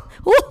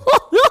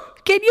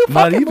 Can you fucking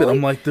Not even. believe?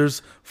 I'm like,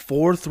 there's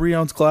 4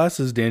 3-ounce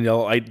glasses,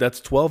 Danielle.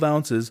 That's 12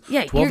 ounces.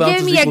 Yeah, 12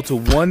 ounces equal to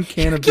 1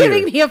 can of beer. You're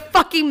giving me a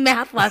fucking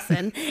math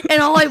lesson, and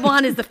all I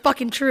want is the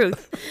fucking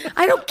truth.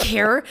 I don't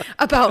care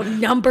about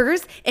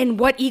numbers and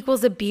what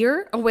equals a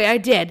beer. Oh, wait, I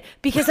did,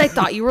 because I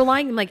thought you were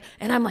lying.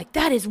 I'm like,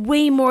 that is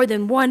way more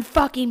than 1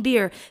 fucking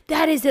beer.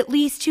 That is at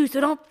least 2, so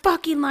don't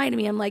fucking lie to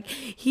me. I'm like,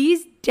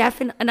 he's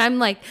definitely, and I'm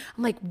like,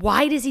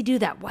 why does he do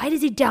that? Why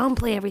does he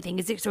downplay everything?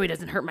 Is it so he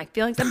doesn't hurt my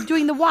feelings? I'm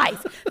doing the whys.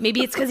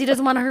 Maybe it's because he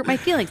doesn't want to hurt my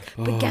feelings.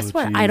 But guess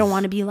what? Geez. I don't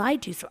want to be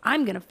lied to, so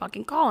I'm going to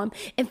fucking call him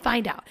and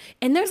find out.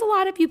 And there's a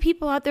lot of you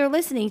people out there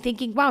listening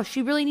thinking, wow,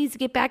 she really needs to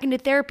get back into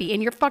therapy.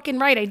 And you're fucking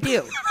right, I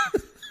do.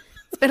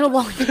 It's been a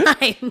long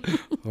time.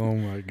 Oh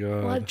my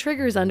God. A lot of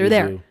triggers under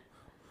there. Do.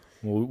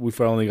 Well, we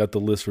finally got the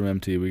list from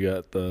MT. We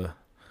got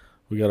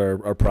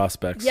our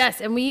prospects.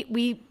 Yes, and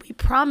we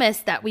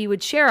promised that we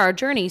would share our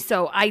journey.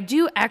 So I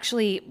do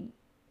actually,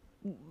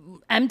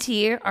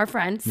 MT, our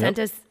friend, sent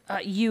us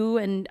a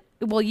list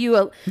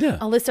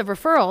of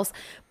referrals.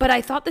 But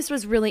I thought this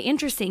was really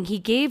interesting. He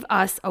gave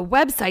us a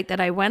website that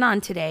I went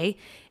on today.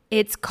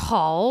 It's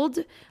called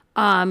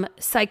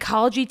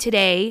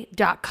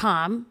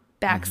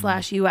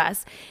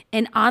psychologytoday.com/US.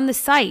 And on the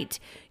site,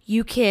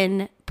 you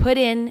can put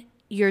in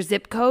your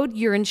zip code,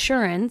 your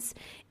insurance,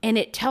 and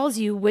it tells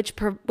you which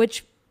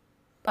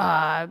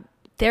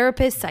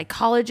therapist,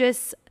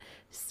 psychologist,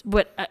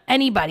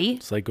 anybody,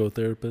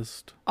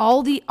 psychotherapist,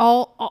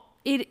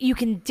 you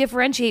can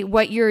differentiate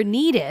what your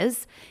need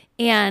is,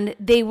 and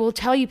they will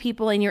tell you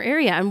people in your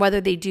area, and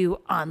whether they do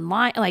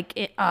online, like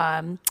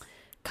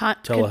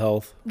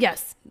telehealth.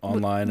 Yes.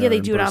 Online. Yeah, or they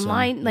in do it person.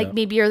 online. Like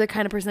maybe you're the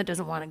kind of person that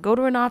doesn't want to go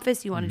to an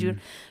office. You want to do it.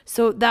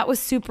 So that was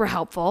super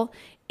helpful.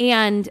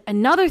 And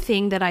another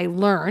thing that I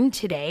learned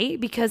today,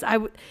 because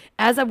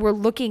as I were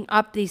looking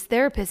up these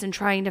therapists and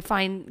trying to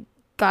find,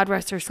 God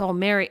rest her soul,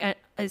 Mary,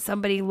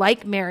 somebody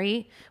like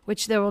Mary,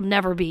 which there will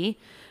never be.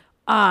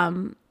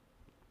 I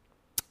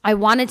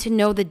wanted to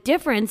know the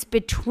difference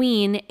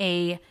between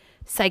a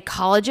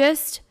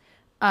psychologist,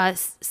 a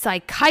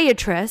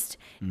psychiatrist,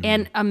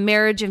 and a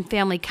marriage and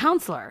family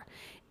counselor.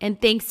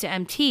 And thanks to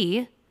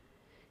MT,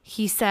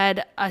 he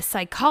said a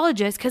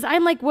psychologist, because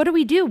I'm like, what do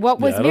we do? What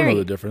was I Mary? don't know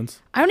the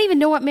difference. I don't even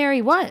know what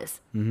Mary was.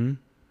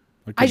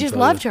 I just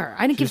loved her.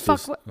 I didn't give a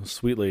fuck. A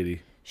sweet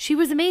lady. She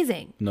was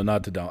amazing. No,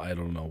 not to down. I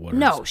don't know what.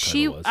 No, her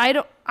title was.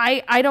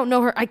 I don't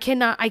know her. I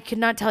could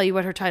not tell you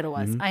what her title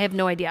was. I have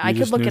no idea. I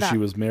could look it up. She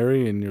was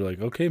Mary, and you're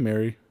like, okay,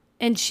 Mary.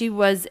 And she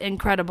was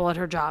incredible at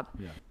her job.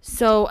 Yeah.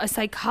 So a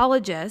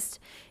psychologist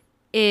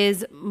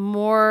is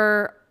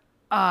more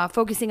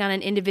focusing on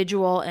an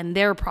individual and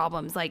their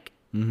problems, like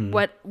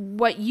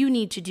what you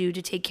need to do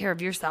to take care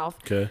of yourself.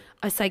 Okay.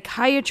 A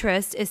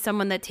psychiatrist is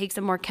someone that takes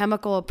a more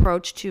chemical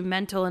approach to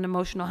mental and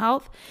emotional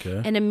health.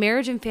 Okay. And a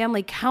marriage and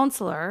family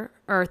counselor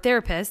or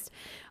therapist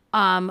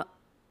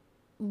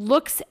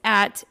looks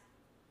at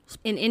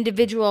an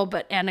individual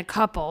and a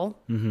couple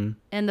and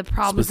the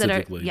problems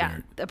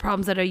the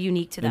problems that are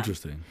unique to them.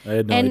 Interesting. I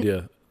had no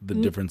idea the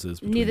differences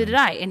between Neither them. did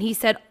I. And he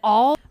said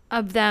all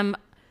of them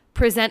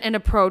present an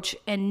approach,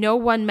 and no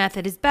one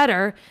method is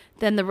better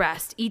than the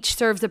rest. Each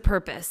serves a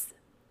purpose.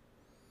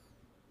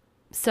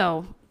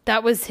 So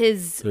that was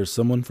his. There's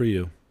someone for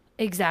you.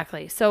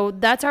 Exactly. So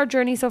that's our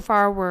journey so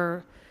far.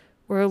 We're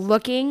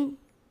looking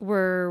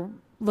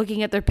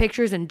at their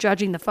pictures and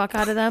judging the fuck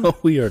out of them. No,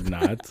 we are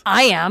not.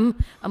 I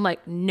am. I'm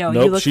like, no,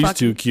 Nope, you look she's fucking,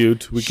 too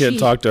cute. We can't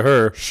talk to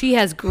her. She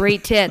has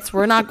great tits.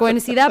 We're not going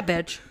to see that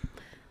bitch.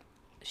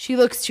 She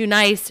looks too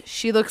nice.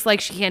 She looks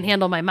like she can't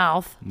handle my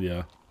mouth.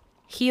 Yeah.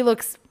 He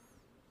looks,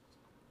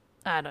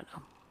 I don't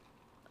know.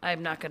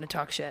 I'm not going to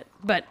talk shit,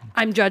 but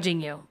I'm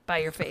judging you by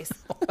your face.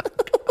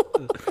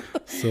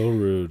 So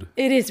rude.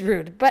 It is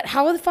rude. But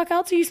how the fuck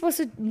else are you supposed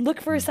to look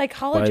for a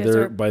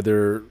psychologist? By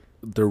their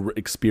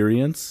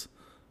experience,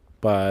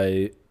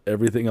 by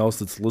everything else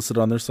that's listed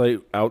on their site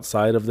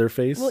outside of their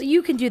face. Well,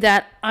 you can do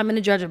that. I'm going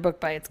to judge a book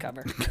by its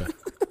cover.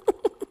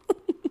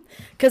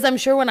 Because I'm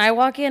sure when I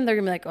walk in, they're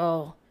going to be like,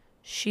 oh,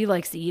 she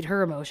likes to eat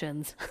her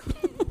emotions.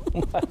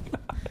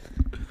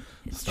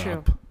 It's Stop.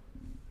 true.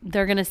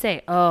 They're going to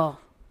say, oh.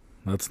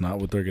 That's not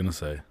what they're going to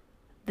say.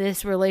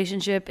 This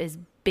relationship is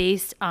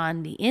based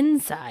on the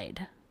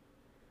inside.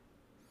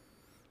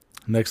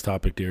 Next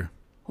topic, dear.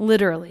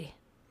 Literally.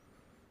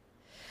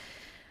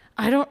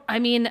 I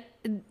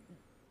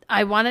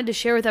wanted to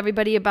share with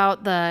everybody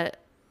about the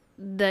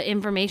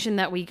information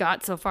that we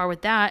got so far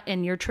with that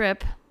and your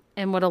trip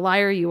and what a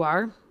liar you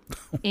are.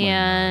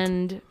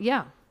 And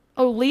yeah.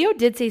 Oh, Leo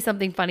did say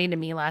something funny to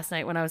me last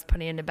night when I was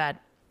putting him to bed.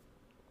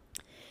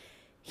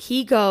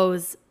 He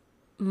goes,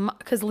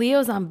 because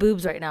Leo's on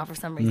boobs right now for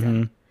some reason.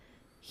 Mm-hmm.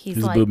 He's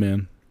a like, boob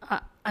man.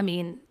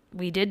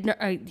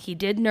 he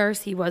did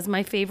nurse. He was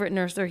my favorite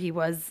nurser. He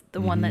was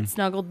the one that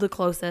snuggled the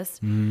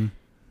closest. Mm-hmm.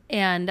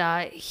 And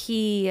I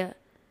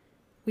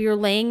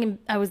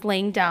was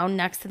laying down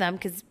next to them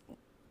because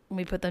when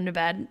we put them to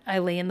bed, I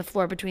lay in the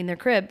floor between their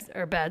cribs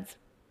or beds.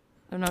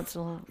 They're not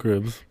still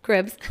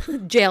cribs,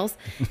 jails.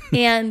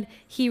 And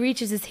he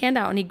reaches his hand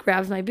out and he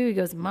grabs my boob. He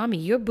goes, "Mommy,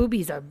 your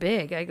boobies are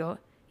big." I go,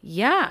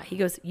 "Yeah." He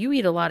goes, "You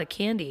eat a lot of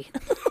candy."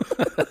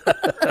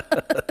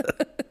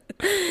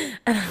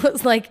 And I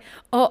was like,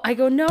 "Oh," I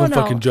go, "No, Don't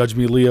fucking judge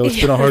me, Leo.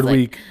 It's been a hard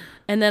week."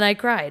 And then I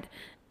cried.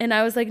 And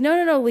I was like,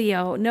 no,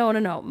 Leo.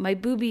 No. My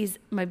boobies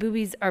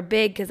are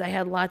big because I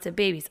had lots of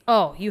babies.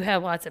 Oh, you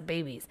have lots of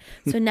babies.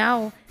 So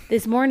now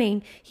this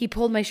morning he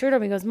pulled my shirt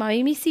over and he goes, "Mommy,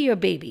 let me see your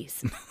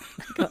babies."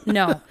 I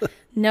go,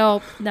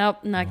 no,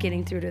 not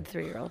getting through to the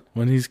 3-year-old.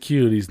 When he's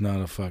cute, he's not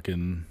a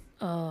fucking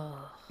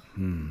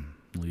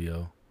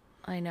Leo.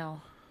 I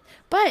know.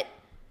 But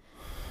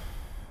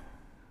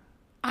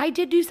I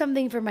did do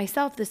something for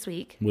myself this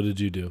week. What did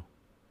you do?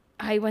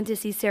 I went to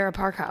see Sarah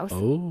Parkhouse.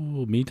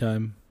 Oh, me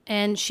time.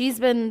 And she's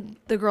been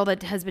the girl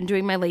that has been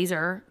doing my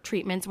laser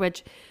treatments,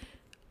 which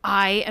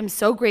I am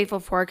so grateful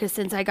for because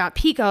since I got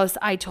PCOS,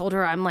 I told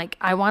her, I'm like,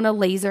 I want to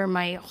laser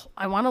my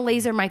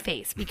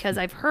face because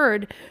I've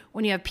heard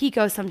when you have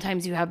PCOS,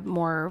 sometimes you have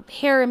more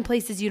hair in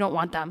places you don't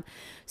want them.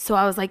 So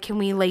I was like, can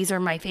we laser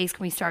my face?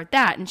 Can we start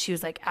that? And she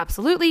was like,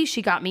 absolutely.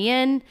 She got me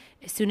in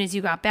as soon as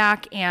you got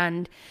back,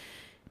 and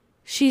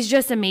she's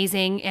just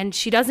amazing. And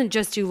she doesn't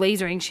just do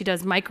lasering. She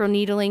does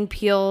microneedling,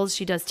 peels.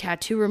 She does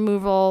tattoo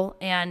removal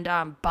and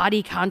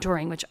body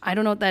contouring, which I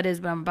don't know what that is,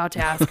 but I'm about to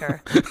ask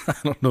her. I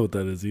don't know what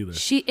that is either.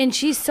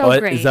 She's so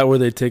great. Is that where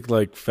they take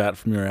like fat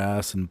from your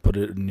ass and put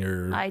it in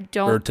your...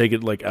 Or take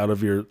it like out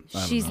of your...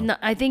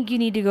 I think you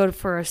need to go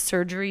for a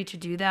surgery to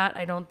do that.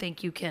 I don't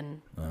think you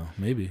can... Oh,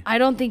 maybe. I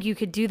don't think you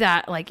could do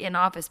that like in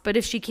office. But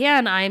if she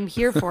can, I'm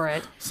here for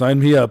it. Sign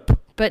me up.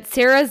 But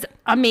Sarah's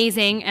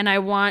amazing, and I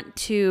want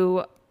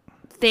to...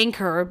 thank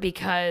her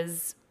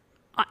because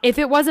if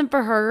it wasn't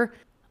for her,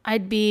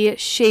 I'd be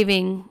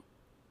shaving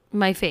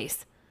my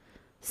face.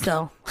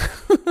 So,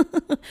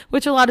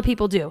 which a lot of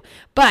people do.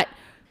 But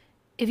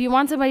if you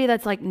want somebody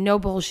that's like no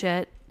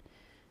bullshit,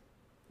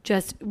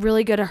 just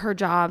really good at her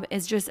job,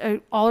 is just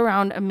an all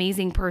around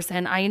amazing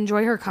person. I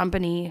enjoy her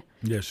company.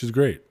 Yeah, she's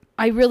great.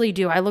 I really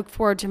do. I look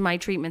forward to my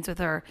treatments with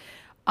her.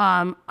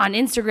 On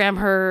Instagram,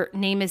 her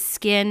name is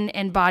Skin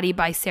and Body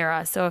by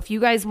Sarah. So if you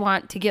guys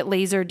want to get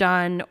laser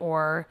done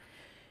or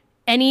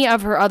any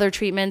of her other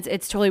treatments,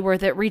 it's totally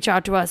worth it. Reach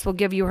out to us. We'll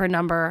give you her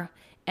number.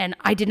 And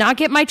I did not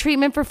get my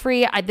treatment for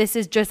free. This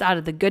is just out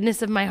of the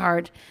goodness of my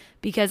heart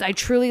because I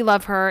truly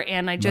love her.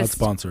 And I just...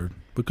 Not sponsored,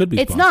 but could be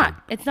sponsored.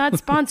 It's not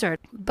sponsored,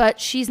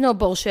 but she's no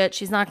bullshit.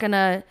 She's not going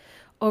to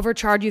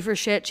overcharge you for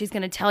shit. She's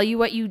going to tell you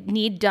what you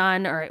need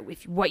done or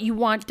what you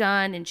want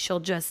done. And she'll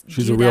just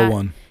She's a real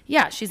one.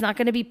 Yeah. She's not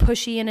going to be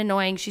pushy and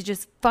annoying. She's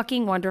just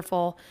fucking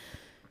wonderful.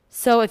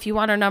 So if you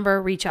want her number,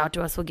 reach out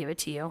to us. We'll give it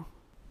to you.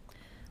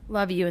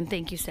 Love you and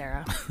thank you,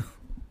 Sarah.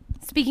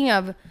 Speaking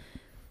of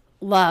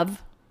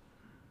love.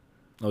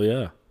 Oh,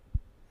 yeah.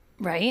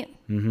 Right?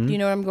 Mm-hmm. Do you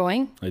know where I'm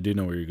going? I do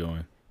know where you're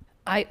going.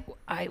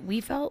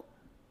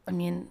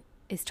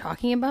 Is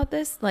talking about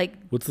this like...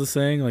 What's the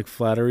saying? Like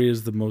flattery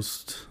is the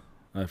most...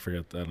 I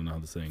forget. I don't know how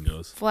the saying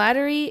goes.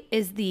 Flattery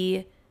is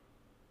the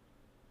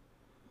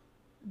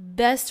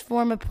best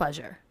form of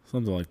pleasure.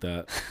 Something like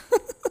that.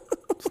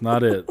 It's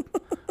not it.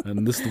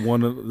 And this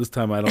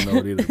time I don't know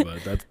it either,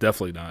 but that's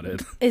definitely not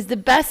it. Is the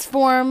best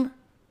form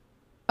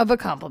of a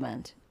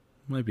compliment.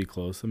 Might be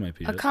close. It might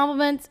be a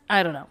compliment.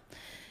 I don't know.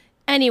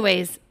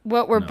 Anyways,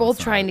 what we're both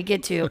trying to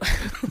get to.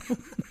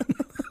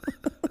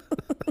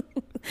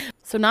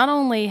 So not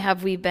only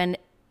have we been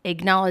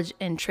acknowledged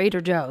in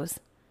Trader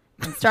Joe's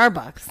and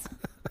Starbucks,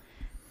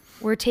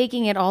 we're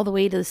taking it all the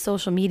way to the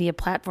social media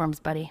platforms,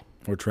 buddy.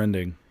 We're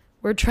trending.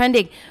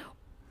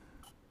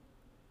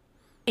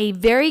 A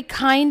very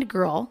kind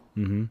girl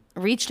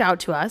reached out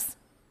to us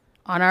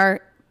on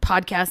our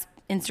podcast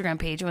Instagram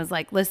page and was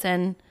like,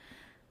 listen,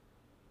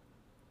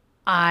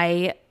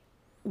 I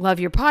love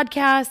your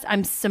podcast.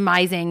 I'm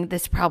surmising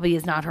this probably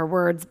is not her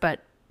words,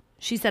 but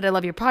she said, I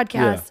love your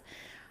podcast.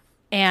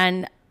 Yeah.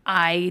 And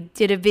I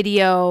did a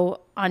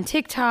video on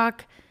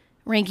TikTok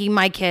ranking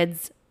my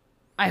kids.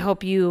 I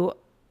hope you.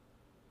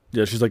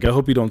 Yeah, she's like, I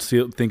hope you don't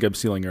think I'm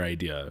stealing your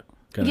idea.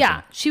 Kind of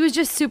thing. She was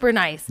just super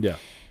nice. Yeah.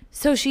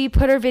 So she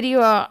put her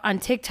video on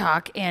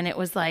TikTok, and it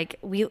was like,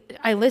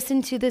 I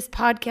listened to this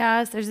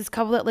podcast. There's this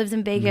couple that lives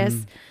in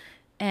Vegas,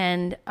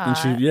 and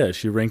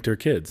she ranked her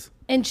kids.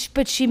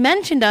 But she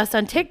mentioned us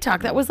on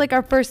TikTok. That was like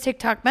our first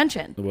TikTok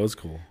mention. It was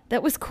cool.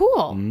 That was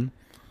cool.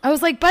 I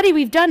was like, buddy,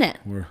 we've done it.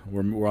 We're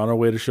on our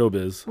way to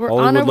showbiz. We're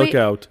Hollywood, on our way. look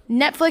out.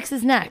 Netflix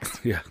is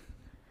next. Yeah.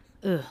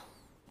 Ugh,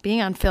 being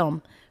on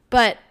film.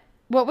 But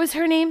what was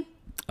her name?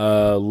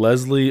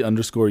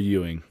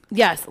 Leslie_Ewing.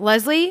 Yes,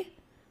 Leslie.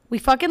 We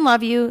fucking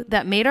love you.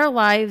 That made our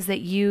lives. That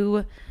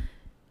you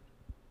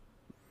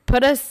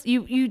put us.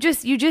 You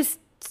just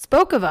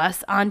spoke of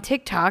us on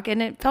TikTok,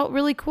 and it felt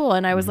really cool.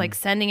 And I was like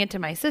sending it to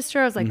my sister.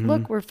 I was like,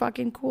 look, we're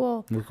fucking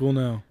cool. We're cool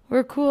now.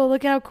 We're cool.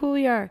 Look how cool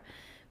we are.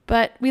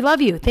 But we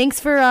love you. Thanks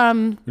for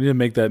We need to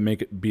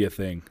make it be a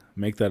thing.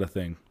 Make that a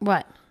thing.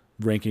 What?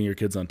 Ranking your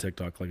kids on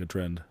TikTok like a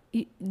trend.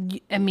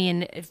 I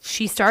mean, if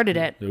she started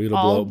it.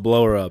 It'll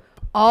blow her up.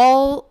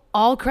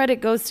 All credit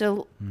goes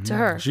to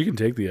her. She can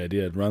take the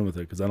idea and run with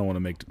it because I don't want to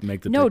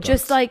make the No,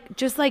 TikToks.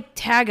 just like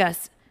tag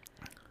us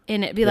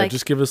in it. Be Yeah, like,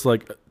 just give us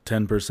like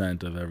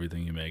 10% of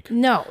everything you make.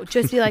 no,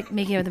 just be like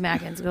making it with the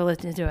Mackins. Go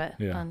listen to it.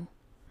 Yeah.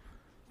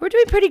 We're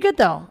doing pretty good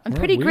though. I'm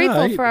pretty we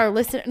grateful aight. for our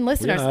listeners. We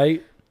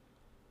aight.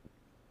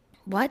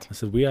 What? I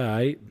said we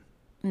aight.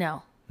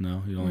 No.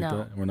 No, you don't like No.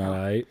 that? We're not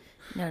aight.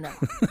 No.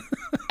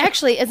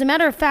 Actually, as a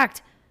matter of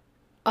fact,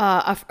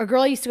 a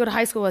girl I used to go to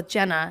high school with,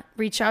 Jenna,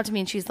 reached out to me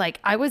and she's like,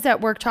 I was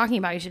at work talking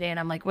about you today. And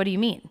I'm like, what do you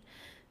mean?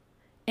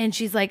 And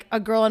she's like, a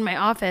girl in my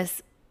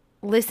office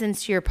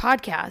listens to your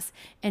podcast.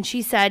 And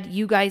she said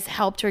you guys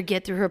helped her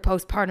get through her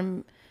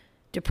postpartum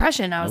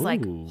depression. I was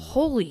like, Ooh.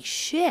 holy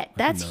shit,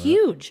 that's know that.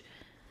 huge.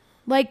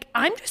 Like,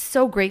 I'm just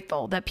so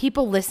grateful that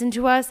people listen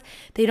to us.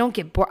 They don't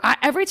get bored.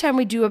 Every time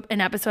we do an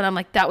episode, I'm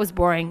like, that was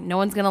boring. No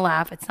one's going to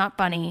laugh. It's not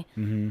funny.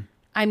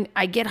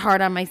 I get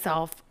hard on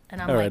myself.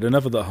 And I'm All like, right,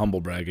 enough of the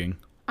humble bragging.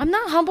 I'm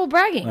not humble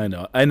bragging.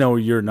 I know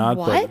you're not.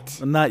 What?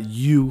 But not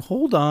you.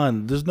 Hold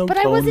on. There's no. But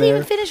I tone wasn't there.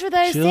 even finished with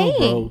what I was Chill, saying.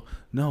 bro.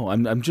 No,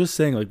 I'm just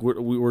saying like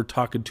we're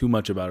talking too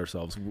much about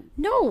ourselves.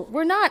 No,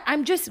 we're not.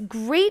 I'm just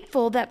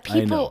grateful that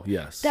people know,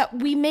 yes. that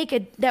we made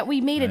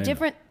a know.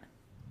 different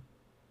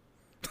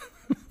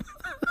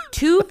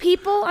two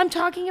people I'm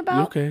talking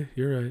about. Okay,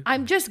 you're right.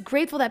 I'm just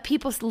grateful that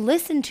people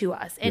listen to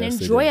us and Yes,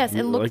 they enjoy do. us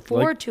and look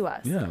forward to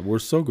us. Yeah, we're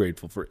so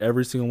grateful for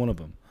every single one of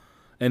them.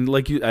 And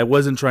like you, I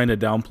wasn't trying to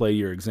downplay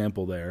your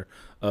example there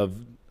of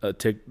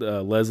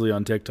Leslie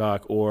on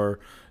TikTok or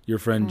your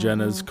friend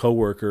Jenna's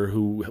coworker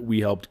who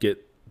we helped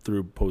get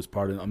through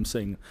postpartum. I'm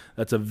saying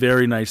that's a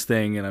very nice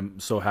thing, and I'm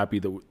so happy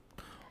that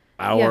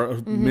our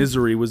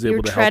misery was able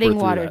You're to help her treading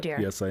through water, that. dear.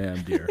 Yes, I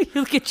am, dear.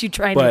 Look at you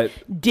trying But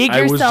to dig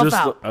yourself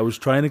out. I was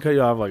trying to cut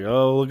you off, like,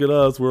 oh, look at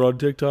us, we're on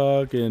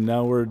TikTok, and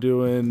now we're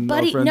doing.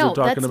 Buddy, our friends no, are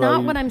talking that's about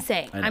not you. what I'm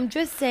saying. I know. I'm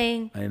just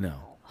saying, I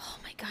know. oh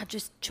my God,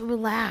 just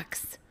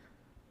relax.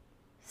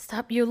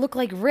 Stop. You look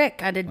like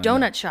Rick at a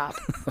donut shop.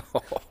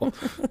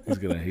 He's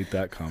gonna hate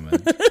that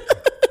comment.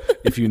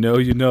 If you know,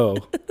 you know,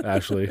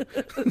 Ashley.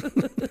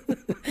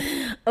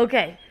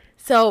 Okay.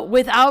 So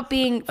without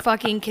being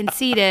fucking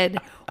conceited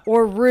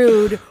or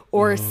rude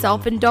or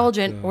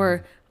self-indulgent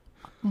or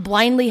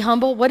blindly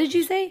humble, what did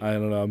you say? I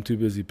don't know. I'm too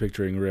busy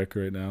picturing Rick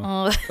right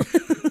now.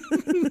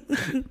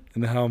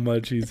 And how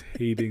much he's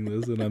hating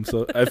this, and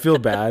I feel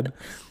bad,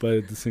 but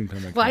at the same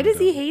time, Why does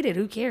he hate it?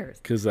 Who cares?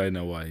 Because I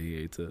know why he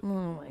hates it. Oh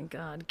my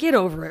God. Get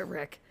over it,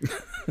 Rick.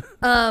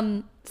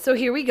 So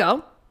here we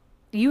go.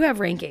 You have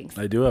rankings.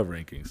 I do have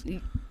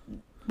rankings.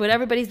 What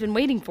everybody's been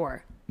waiting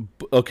for.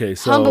 Okay,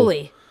 so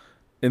Humbly.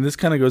 and this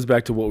kind of goes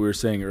back to what we were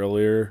saying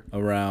earlier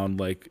around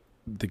like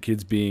the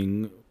kids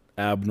being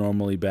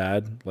abnormally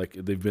bad, like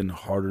they've been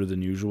harder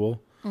than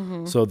usual.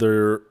 So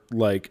they're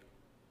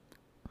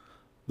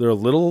a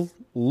little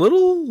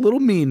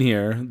mean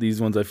here. These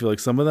ones, I feel like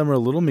some of them are a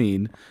little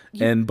mean,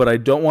 but I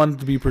don't want it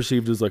to be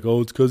perceived as like,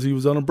 oh, it's because he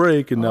was on a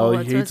break and now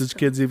he hates his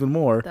kids even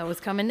more. That was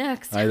coming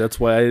next. That's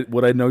why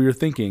what I know you're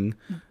thinking.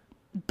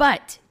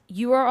 But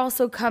you are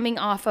also coming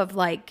off of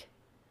like,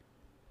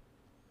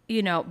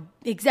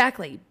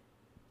 exactly,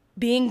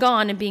 being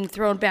gone and being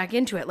thrown back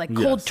into it, like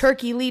cold Yes.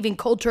 turkey leaving,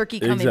 cold turkey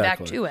coming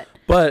back to it.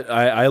 But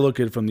I look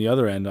at it from the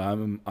other end.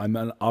 I'm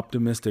an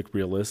optimistic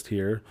realist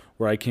here,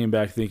 where I came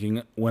back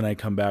thinking when I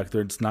come back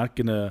there, it's not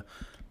gonna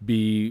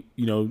be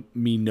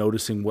me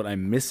noticing what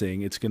I'm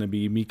missing. It's gonna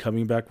be me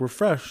coming back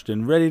refreshed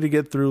and ready to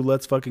get through.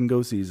 Let's fucking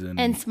go season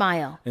And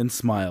smile.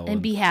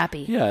 and Be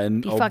happy. Yeah,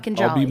 and be I'll, fucking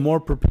I'll jolly. be more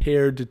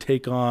prepared to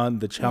take on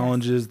the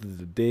challenges that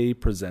the day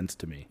presents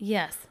to me.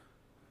 Yes.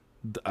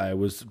 I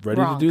was ready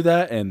Wrong. to do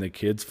that, and the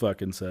kids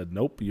fucking said,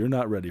 "Nope, you're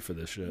not ready for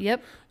this shit.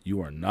 Yep. You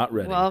are not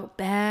ready." Well,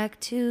 back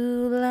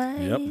to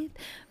life, Yep.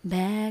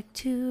 back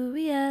to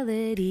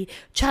reality.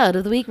 Child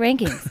of the Week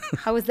rankings.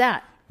 How was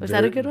that? Was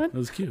that a good one? That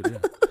was cute.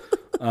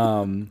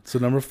 Yeah. So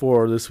number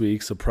 4 this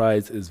week,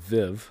 surprise, is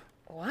Viv.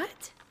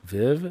 What?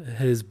 Viv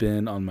has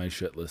been on my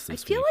shit list I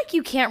this feel week. like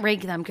you can't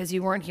rank them because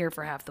you weren't here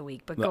for half the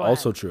week. But go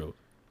Also ahead. true.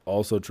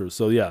 Also true.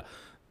 So yeah,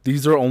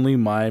 these are only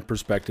my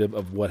perspective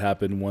of what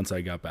happened once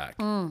I got back.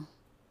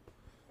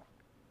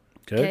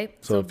 Okay.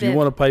 So if you Viv.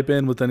 want to pipe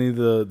in with any of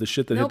the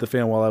shit that hit Nope. the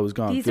fan while I was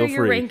gone, These feel are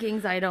your free.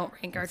 rankings. I don't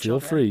rank our Feel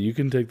children. free. You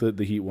can take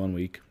the heat one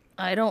week.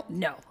 I don't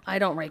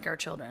rank our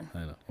children. I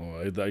know.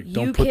 Oh, I You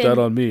don't put can- that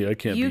on me. I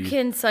can't You be.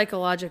 can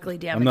psychologically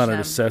damage I'm not them. an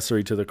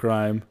accessory to the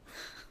crime.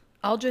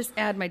 I'll just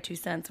add my 2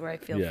 cents where I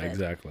feel Yeah, fit.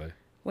 exactly.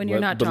 When you're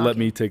not But let talking.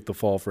 me take the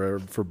fall for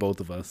both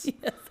of us.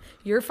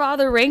 Your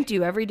father ranked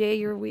you every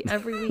day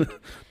every week.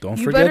 Don't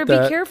You forget better be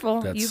that.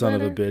 careful. That You son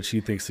of a better- bitch.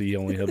 He thinks he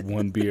only had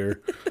one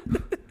beer.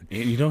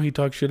 And you know he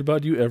talks shit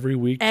about you every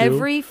week too.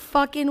 Every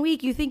fucking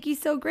week. You think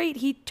he's so great.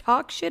 He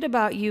talks shit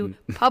about you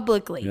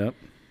publicly. Yep.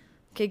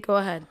 Okay, go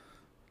ahead.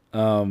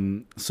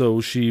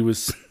 So she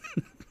was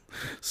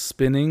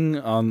spinning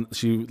on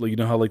like you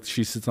know how like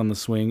she sits on the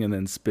swing and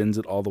then spins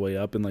it all the way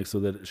up and like so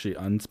that she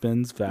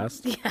unspins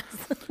fast. Yes.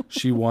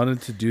 She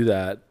wanted to do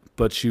that,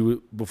 but she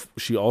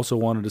also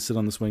wanted to sit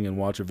on the swing and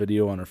watch a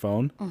video on her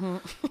phone.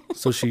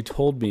 So she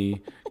told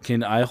me,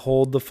 "Can I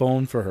hold the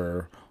phone for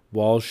her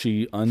while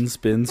she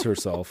unspins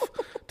herself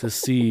to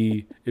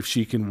see if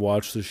she can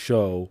watch the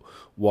show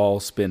while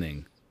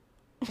spinning?"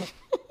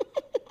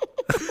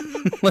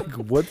 Like,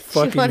 what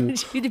fucking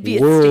wanted you to be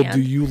a world stan.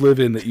 do you live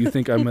in that you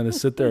think I'm going to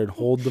sit there and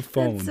hold the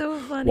phone so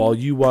funny. while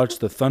you watch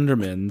the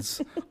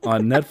Thundermans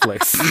on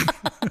Netflix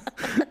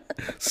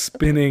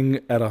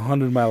spinning at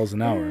 100 miles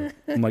an hour?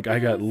 I'm like, I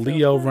got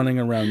Leo running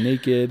around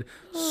naked,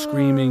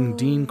 screaming,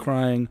 Dean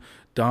crying,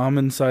 Dom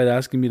inside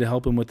asking me to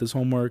help him with his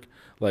homework.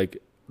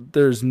 Like,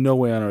 there's no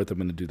way on earth I'm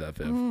going to do that,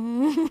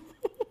 Viv.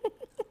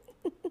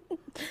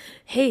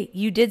 Hey,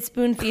 you did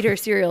spoon feed her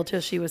cereal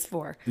till she was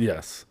 4.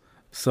 Yes.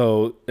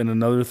 So, and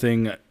another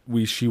thing,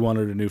 she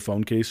wanted a new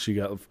phone case. She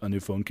got a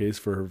new phone case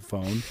for her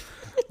phone.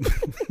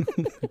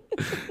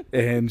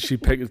 And she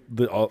picked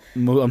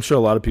I'm sure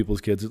a lot of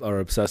people's kids are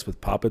obsessed with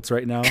Poppets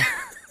right now.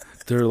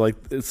 They're like,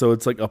 so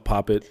it's like a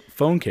Poppet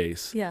phone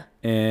case. Yeah.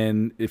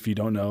 And if you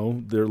don't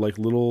know, they're like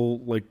little,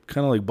 like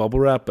kind of like bubble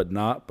wrap, but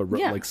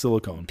Yeah. like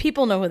silicone.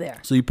 People know who they are.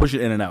 So you push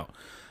it in and out.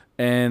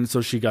 And so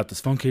she got this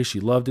phone case.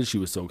 She loved it. She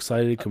was so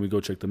excited. Can we go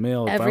check the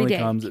mail? It Every finally day.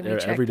 comes Can we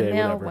check every the day,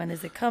 mail? whatever. When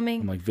is it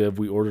coming? I'm like, Viv,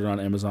 we ordered on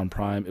Amazon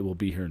Prime. It will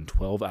be here in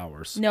 12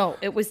 hours. No,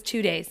 it was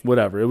 2 days.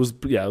 Whatever. It was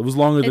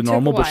longer It than took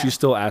normal, a but she while.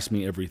 still asked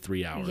me every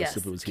 3 hours Yes.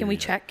 if it was here. Can we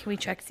yet. check? Can we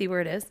check, see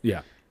where it is?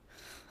 Yeah.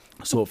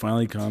 So it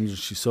finally comes, and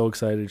she's so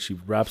excited. She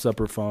wraps up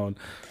her phone,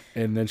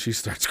 and then she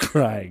starts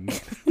crying.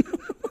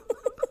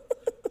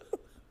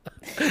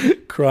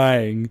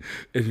 Crying,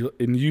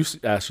 and you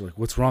asked her like,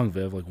 "What's wrong,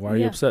 Viv? Like, why are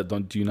you Yeah. upset?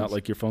 Do you not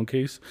like your phone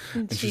case?"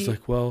 And she's she-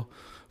 like, "Well,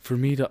 for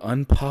me to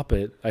unpop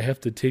it, I have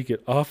to take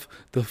it off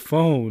the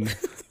phone."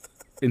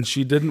 And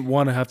she didn't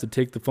want to have to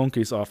take the phone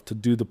case off to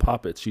do the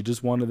poppets. She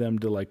just wanted them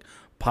to like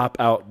pop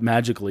out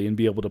magically and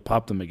be able to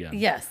pop them again.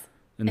 Yes.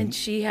 And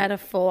she had a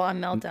full-on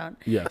meltdown.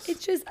 Yes.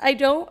 It's just,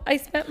 I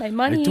spent my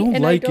money don't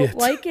and like I don't it.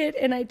 like it.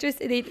 And I just,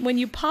 when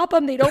you pop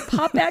them, they don't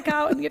pop back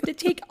out and you have to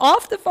take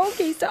off the phone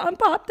case to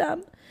unpop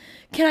them.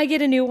 Can I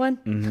get a new one?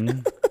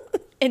 Mm-hmm.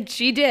 And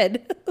she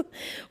did.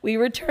 We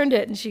returned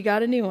it and she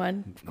got a new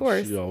one. Of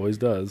course. She always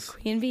does.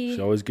 Queen bee.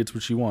 She always gets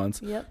what she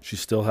wants. Yep. She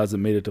still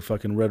hasn't made it to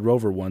fucking Red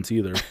Rover once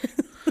either.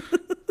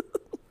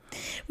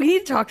 We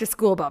need to talk to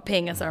school about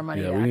paying us our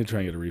money Yeah, back. we need to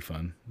try and get a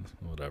refund.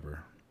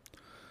 Whatever.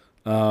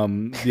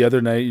 The other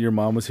night, your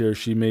mom was here.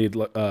 She made,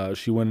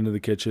 she went into the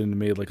kitchen and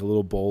made like a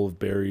little bowl of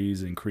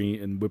berries and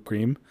cream and whipped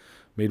cream.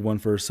 Made one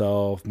for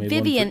herself. Made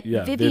Vivian, one for,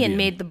 yeah, Vivian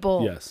made the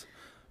bowl. Yes.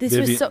 This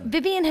was so.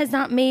 Vivian has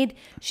not made.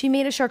 She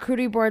made a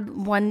charcuterie board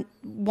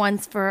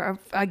once for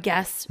a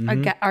guest,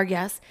 Mm-hmm. our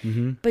guest.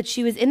 But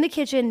she was in the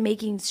kitchen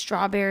making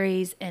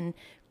strawberries and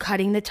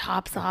cutting the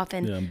tops off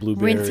and Yeah, and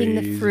blueberries. rinsing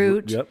the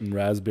fruit Yep, and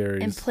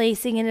raspberries. and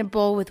placing it in a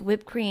bowl with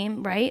whipped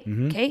cream. Right?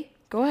 Mm-hmm. Okay,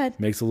 go ahead.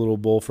 Makes a little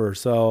bowl for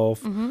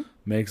herself. Mm-hmm.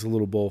 Makes a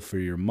little bowl for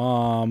your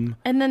mom.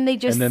 And then they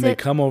just And then they sit.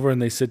 come over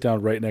and they sit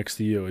down right next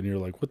to you, and you're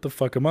like, "What the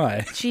fuck am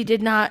I?" She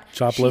did not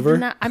Chop she liver?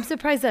 Did not, I'm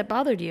surprised that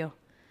bothered you.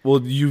 Well,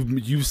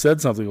 you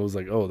said something. I was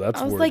like, "Oh, that's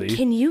I was worthy." like,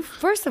 can you?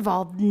 First of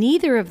all,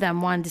 neither of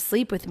them wanted to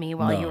sleep with me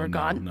while you were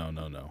gone.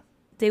 No.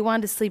 They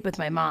wanted to sleep with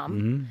my mom.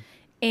 Mm-hmm.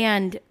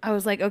 And I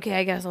was like, okay,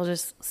 I guess I'll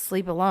just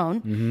sleep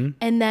alone. Mm-hmm.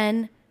 And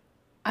then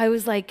I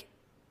was like,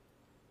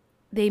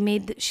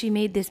 she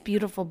made this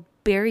beautiful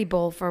berry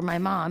bowl for my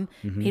mom,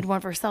 Mm-hmm. made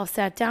one for herself,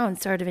 sat down,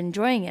 started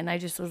enjoying it. And I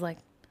just was like,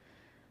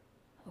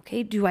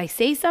 okay, do I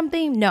say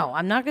something? No,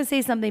 I'm not going to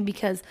say something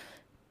because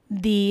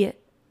the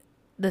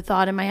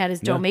thought in my head is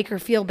don't Yeah. make her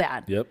feel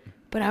bad. Yep.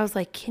 But I was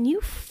like, can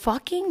you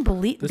fucking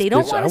believe This they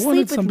don't bitch, want to I sleep wanted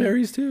with some me?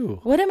 berries too.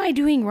 What am I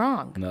doing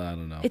wrong? No, I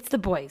don't know. It's the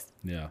boys.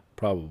 Yeah,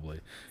 probably.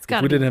 It's If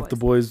gotta we be didn't the have the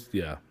boys,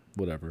 yeah,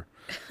 whatever.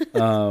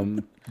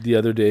 The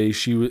other day,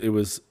 it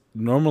was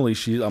normally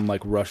I'm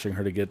like rushing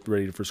her to get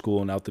ready for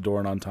school and out the door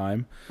and on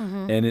time.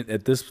 And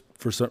at this,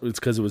 it's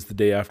because it was the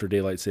day after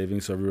daylight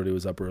saving, so everybody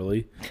was up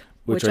early.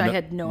 Which I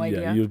had no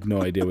idea. Yeah, you have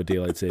no idea what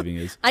daylight saving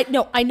is. I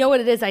know what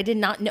it is. I did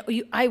not know.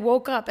 I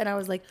woke up and I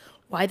was like,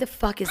 why the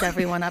fuck is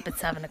everyone up at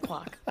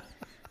 7:00?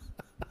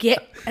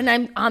 And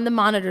I'm on the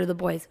monitor, the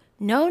boys.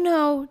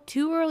 No,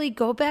 too early.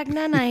 Go back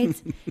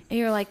night. And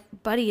you're like,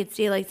 buddy, it's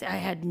daylight. I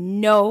had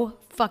no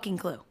fucking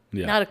clue.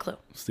 Yeah. Not a clue.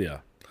 Yeah.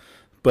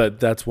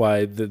 But that's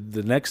why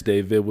the next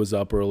day Viv was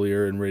up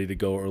earlier and ready to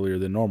go earlier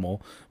than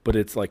normal. But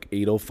it's like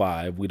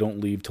 8:05. We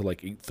don't leave till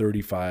like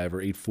 8:35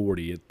 or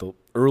 8:40 at the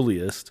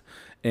earliest.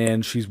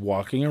 And she's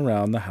walking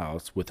around the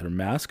house with her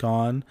mask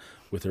on,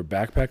 with her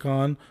backpack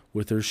on,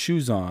 with her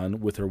shoes on,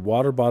 with her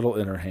water bottle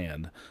in her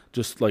hand,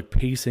 just like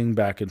pacing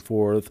back and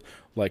forth,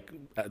 like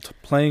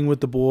playing with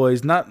the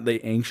boys. Not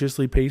they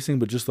anxiously pacing,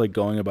 but just like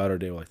going about her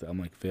day like that. I'm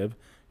like, Viv,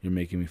 you're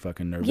making me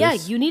fucking nervous. Yeah,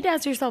 you need to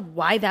ask yourself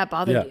why that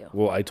bothered you.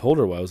 Well, I told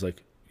her why. I was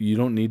like, you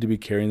don't need to be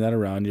carrying that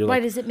around. Why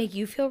does it make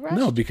you feel rushed?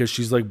 No, because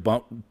she's like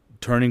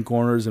turning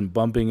corners and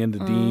bumping into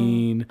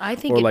Dean. I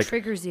think it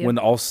triggers you. When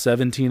all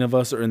 17 of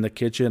us are in the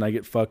kitchen, I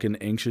get fucking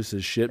anxious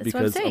as shit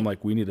because I'm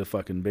like, we need a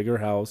fucking bigger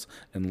house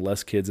and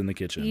less kids in the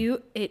kitchen.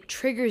 It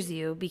triggers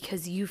you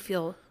because you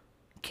feel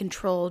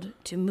controlled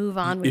to move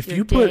on with if your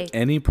you day. put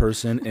any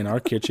person in our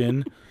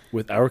kitchen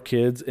with our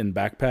kids in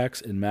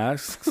backpacks and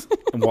masks,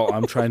 and while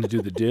I'm trying to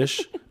do the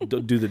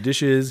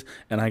dishes,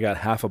 and I got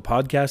half a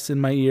podcast in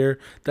my ear,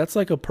 that's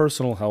like a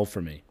personal hell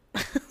for me.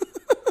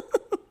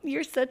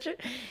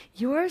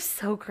 You are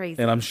so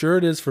crazy. And I'm sure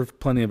it is for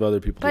plenty of other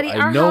people. Buddy,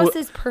 our house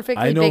is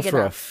perfectly big enough. I know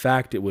for a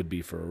fact it would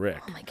be for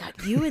Rick. Oh my God,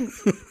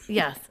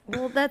 yes.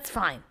 Well, that's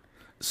fine.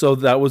 So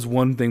that was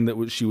one thing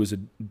that she was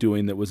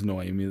doing that was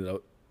annoying me.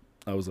 That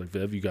I was like,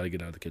 Viv, you got to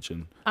get out of the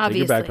kitchen.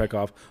 Obviously. Take your backpack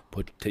off.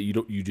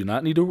 You do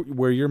not need to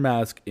wear your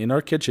mask in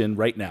our kitchen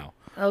right now.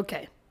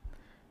 Okay.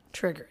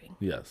 Triggering.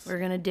 Yes. We're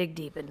gonna dig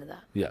deep into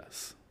that.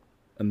 Yes.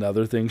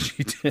 Another thing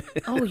she did.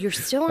 Oh, you're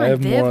still on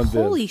Viv?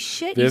 Holy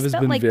shit! Viv you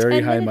spent like 10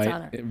 minutes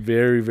on her.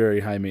 Very,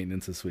 very high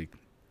maintenance this week.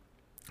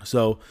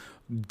 So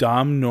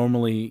Dom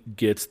normally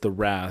gets the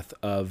wrath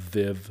of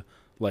Viv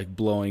like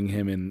blowing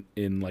him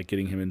in like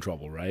getting him in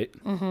trouble, right?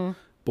 Mm-hmm.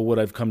 But what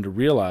I've come to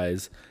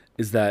realize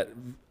is that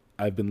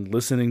I've been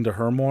listening to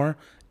her more.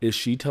 Is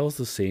she tells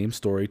the same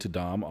story to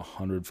Dom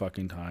 100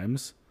 fucking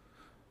times.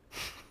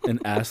 And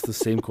ask the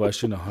same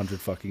question 100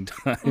 fucking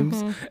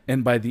times. Mm-hmm.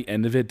 And by the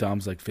end of it,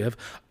 Dom's like, Viv,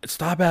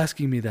 stop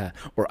asking me that.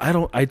 Or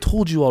I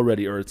told you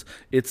already. Or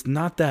it's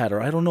not that.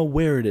 Or I don't know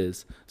where it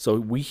is. So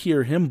we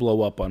hear him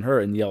blow up on her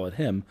and yell at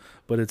him.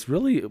 But it's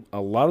really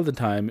a lot of the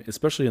time,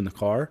 especially in the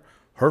car,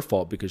 her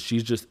fault because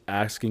she's just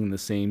asking the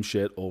same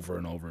shit over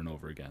and over and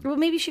over again. Well,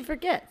 maybe she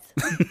forgets.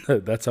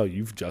 That's how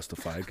you've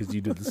justified because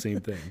you did the same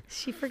thing.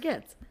 She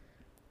forgets.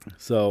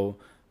 So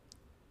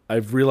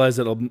I've realized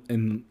that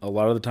in a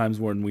lot of the times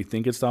when we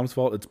think it's Dom's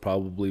fault, it's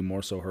probably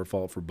more so her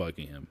fault for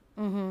bugging him.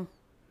 Mm-hmm.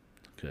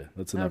 Okay,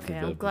 that's enough. Okay,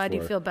 I'm glad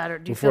you feel better.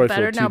 Do you feel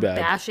better now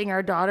bashing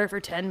our daughter for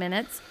 10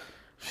 minutes?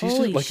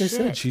 Holy like shit. I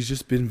said, she's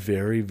just been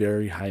very,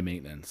 very high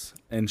maintenance.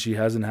 And she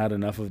hasn't had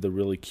enough of the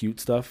really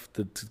cute stuff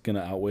that's going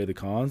to outweigh the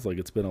cons. Like,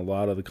 it's been a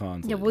lot of the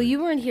cons. Yeah, lately. well,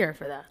 you weren't here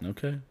for that.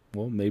 Okay.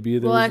 Well, maybe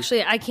there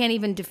actually, I can't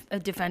even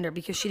defend her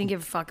because she didn't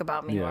give a fuck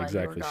about me. Yeah,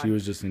 exactly. She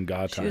was just in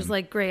God time. She was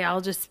like, great, I'll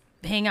just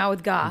hang out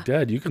with God.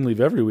 Dad, you can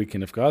leave every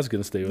weekend if God's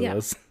going to stay with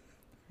us.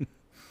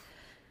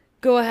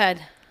 Go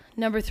ahead.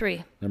 Number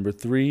 3. Number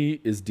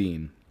 3 is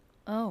Dean.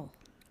 Oh.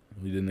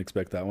 You didn't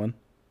expect that one?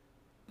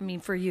 I mean,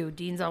 for you,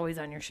 Dean's always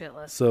on your shit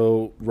list.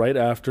 So right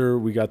after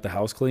we got the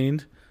house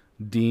cleaned,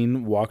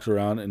 Dean walked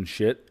around and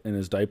shit in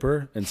his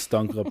diaper and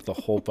stunk up the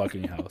whole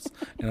fucking house.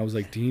 And I was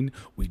like, Dean,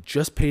 we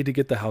just paid to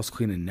get the house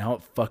clean and now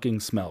it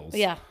fucking smells.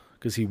 Yeah.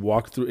 Because he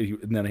walked through,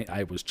 and then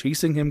I was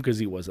chasing him because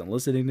he wasn't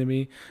listening to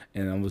me,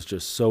 and I was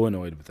just so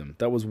annoyed with him.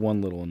 That was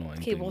one little annoying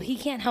thing. Okay, well, he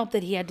can't help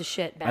that he had to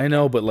shit back I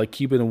know, but like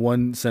keep it in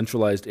one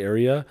centralized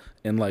area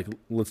and like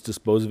let's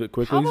dispose of it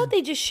quickly. How about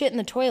they just shit in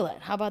the toilet?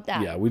 How about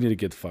that? Yeah, we need to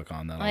get the fuck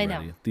on that already.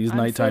 I know. These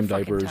nighttime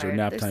diapers or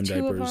nap time There's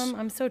 2 diapers. of them.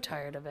 I'm so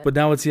tired of it. But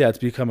now it's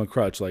become a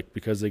crutch. Like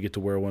because they get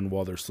to wear one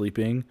while they're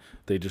sleeping,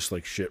 they just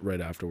like shit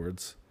right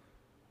afterwards.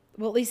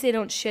 Well, at least they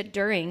don't shit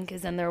during,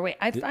 because then they're awake.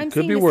 I'm could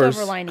seeing be the worse.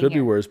 silver lining Could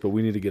here. be worse, but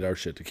we need to get our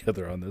shit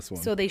together on this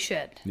one. So they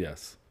should.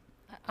 Yes.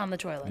 On the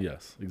toilet.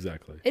 Yes,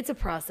 exactly. It's a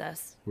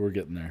process. We're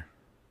getting there.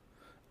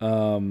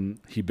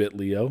 He bit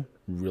Leo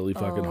really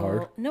fucking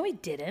hard. No, he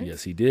didn't.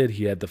 Yes, he did.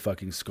 He had the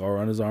fucking scar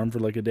on his arm for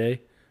like a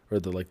day, or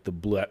the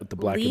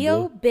black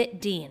Leo and blue. bit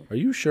Dean. Are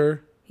you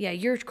sure? Yeah,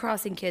 you're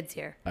crossing kids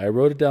here. I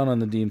wrote it down on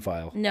the Dean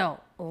file.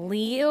 No,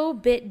 Leo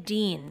bit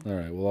Dean. All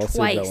right, well I'll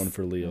twice. save that one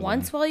for Leo.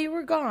 Once while you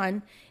were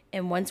gone,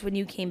 and once when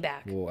you came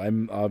back. Well,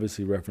 I'm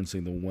obviously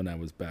referencing the when I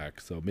was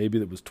back, so maybe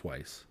that was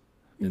twice.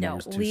 And no,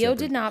 Leo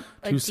did not.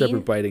 Two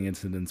separate biting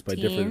incidents by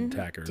different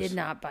attackers. Did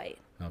not bite.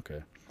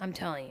 Okay. I'm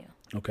telling you.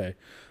 Okay.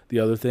 The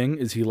other thing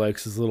is he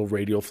likes his little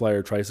radio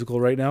flyer tricycle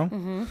right now,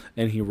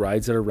 and he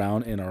rides it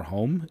around in our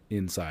home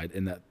inside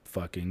in that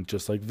fucking,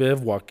 just like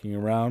Viv walking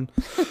around.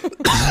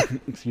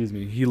 Excuse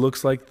me. He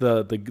looks like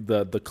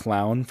the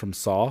clown from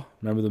Saw.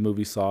 Remember the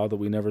movie Saw that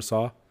we never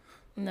saw?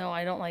 No,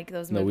 I don't like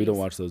those movies. No, we don't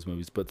watch those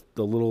movies. But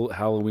the little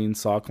Halloween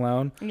Saw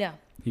clown. Yeah.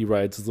 He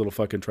rides his little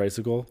fucking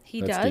tricycle.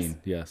 That's does?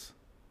 Dean, yes.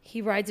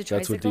 He rides a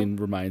tricycle? That's what Dean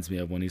reminds me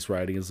of when he's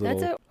riding his little...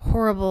 That's a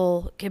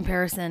horrible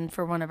comparison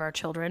for one of our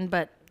children,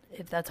 but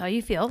if that's how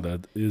you feel.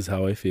 That is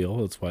how I feel.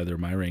 That's why they're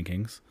my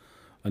rankings.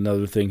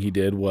 Another thing he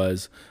did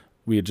was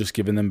we had just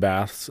given them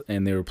baths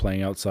and they were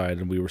playing outside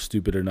and we were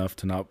stupid enough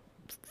to not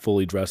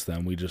fully dress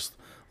them. We just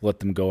let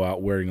them go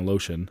out wearing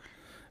lotion.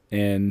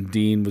 And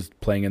Dean was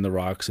playing in the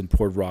rocks and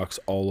poured rocks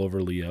all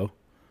over Leo.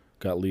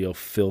 Got Leo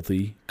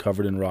filthy,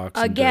 covered in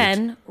rocks.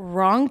 Again,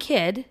 wrong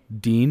kid.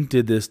 Dean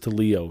did this to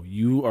Leo.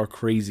 You are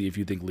crazy if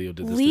you think Leo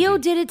did this Leo to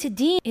Dean. did it to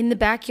Dean in the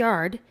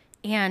backyard,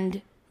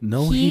 and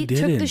he took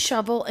didn't. the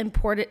shovel and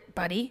poured it,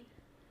 buddy.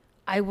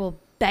 I will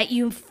bet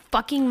you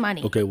fucking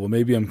money. Okay, well,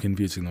 maybe I'm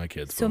confusing my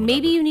kids. So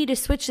maybe you need to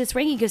switch this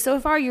ranking, because so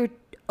far you're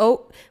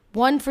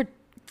one for...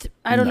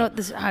 I don't know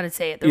how to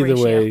say it.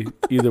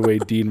 Either way,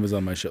 Dean was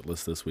on my shit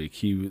list this week.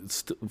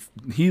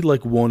 He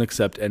like won't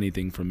accept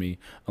anything from me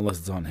unless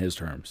it's on his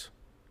terms.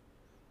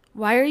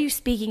 Why are you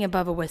speaking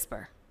above a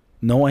whisper?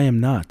 No, I am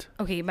not.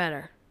 Okay, you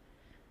better.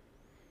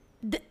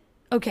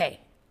 Okay,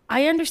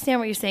 I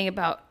understand what you're saying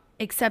about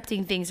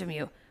accepting things from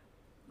you,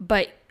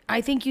 but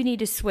I think you need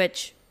to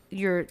switch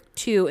your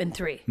 2 and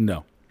 3.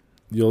 No,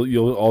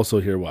 you'll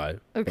also hear why.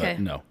 Okay,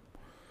 no.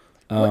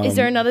 Is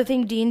there another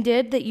thing Dean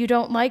did that you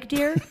don't like,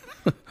 dear?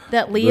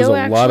 That Leo There's a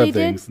actually lot of did?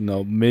 things.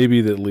 No, maybe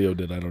that Leo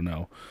did. I don't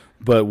know.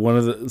 But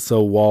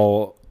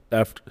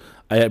after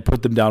I had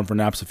put them down for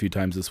naps a few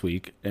times this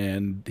week,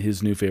 and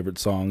his new favorite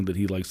song that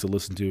he likes to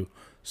listen to,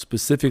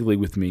 specifically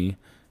with me,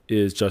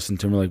 is Justin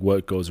Timberlake,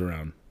 "What Goes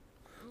Around."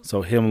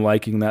 So him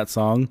liking that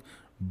song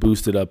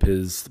boosted up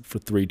his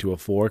 3 to a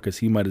 4, because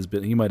he might have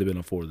been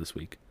a 4 this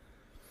week.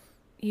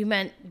 You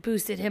meant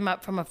boosted him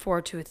up from a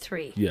 4 to a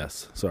 3.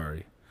 Yes,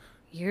 sorry.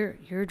 You're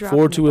dropping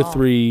 4 to the a ball.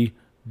 3.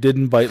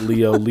 Didn't bite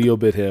Leo. Leo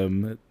bit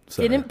him.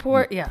 Sorry. Didn't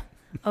pour. Yeah.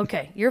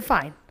 Okay, you're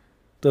fine.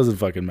 Doesn't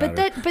fucking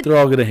matter. But they're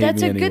all gonna hate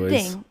that's me a anyways. good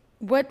thing.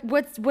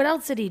 What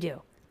else did he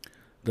do?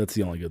 That's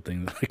the only good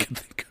thing that I can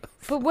think of.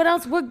 But what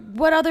else?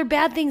 What other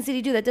bad things did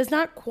he do? That does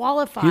not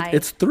qualify.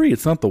 It's 3.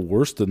 It's not the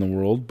worst in the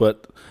world,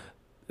 but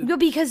no,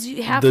 because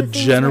half the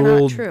things are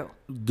not true.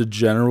 The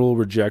general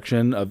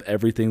rejection of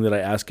everything that I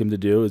ask him to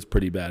do is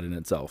pretty bad in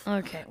itself.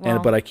 Okay, well,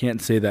 but I can't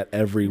say that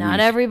every week. Not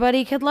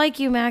everybody could like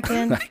you,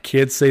 Mackin. I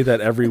can't say that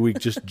every week,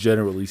 just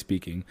generally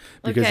speaking,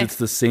 because Okay. it's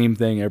the same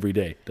thing every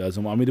day.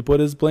 Doesn't want me to put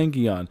his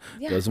blankie on.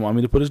 Yeah. Doesn't want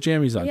me to put his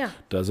jammies on. Yeah.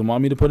 Doesn't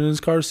want me to put in his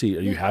car seat.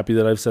 Are you happy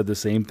that I've said the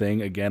same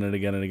thing again and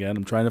again and again?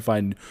 I'm trying to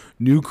find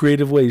new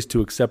creative ways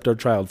to accept our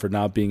child for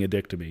not being a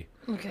dick to me.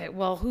 Okay,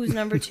 well, who's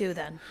number 2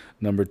 then?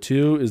 Number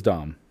 2 is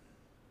Dom.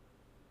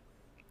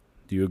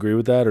 Do you agree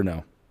with that or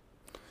no?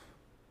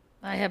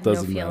 I have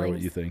Doesn't no matter feelings.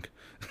 what you think.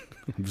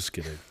 I'm just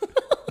kidding.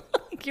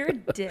 You're a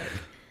dick.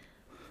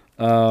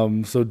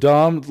 So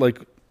Dom,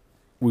 like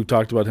we've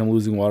talked about him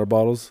losing water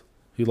bottles.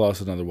 He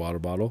lost another water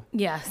bottle.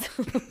 Yes.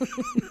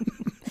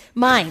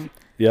 Mine.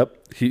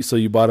 Yep. So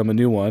you bought him a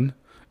new one,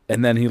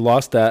 and then he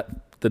lost that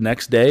the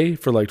next day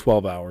for like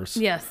 12 hours.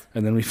 Yes.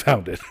 And then we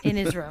found it In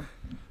his room.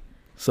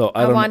 So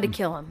I wanted to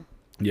kill him.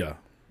 Yeah.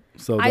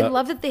 So I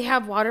love that they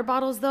have water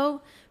bottles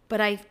though, but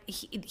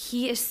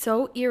he is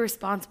so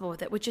irresponsible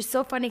with it, which is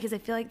so funny because I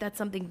feel like that's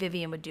something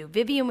Vivian would do.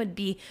 Vivian would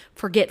be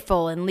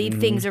forgetful and leave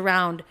things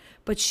around,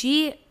 but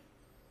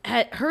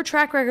her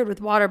track record with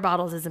water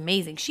bottles is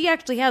amazing. She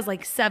actually has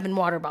like 7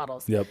 water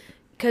bottles. Yep.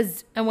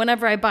 And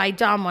whenever I buy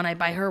Dom one, I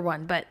buy her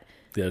one, but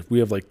Yeah, we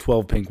have like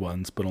 12 pink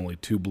ones, but only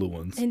 2 blue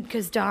ones. and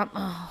because Dom,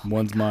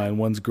 One's mine,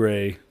 one's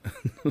gray.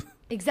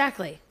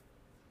 exactly.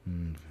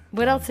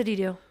 What else did he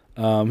do?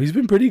 He's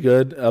been pretty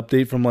good.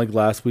 Update from like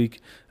last week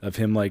of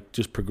him like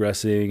just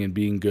progressing and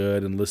being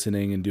good and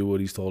listening and do what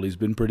he's told. He's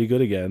been pretty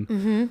good again.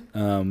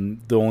 Mm-hmm.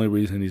 The only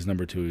reason he's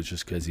number 2 is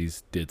just because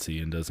he's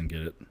ditzy and doesn't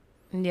get it.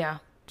 Yeah.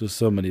 Just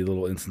so many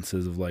little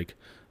instances of like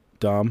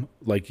Dom,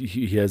 like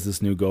he has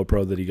this new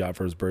GoPro that he got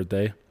for his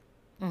birthday.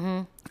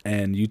 Mm-hmm.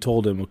 And you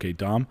told him, okay,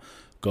 Dom,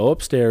 go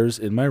upstairs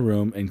in my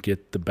room and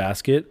get the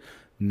basket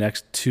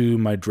next to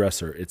my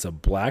dresser. It's a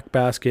black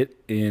basket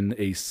in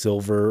a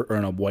silver or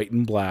in a white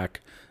and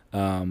black.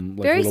 Like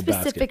very little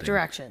basket specific thing.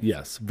 directions.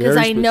 Yes. Because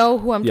I know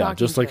who I'm talking to.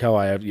 Just like how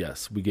I have,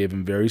 yes. We gave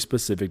him very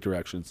specific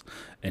directions.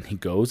 And he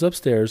goes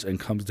upstairs and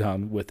comes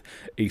down with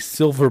a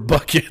silver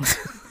bucket.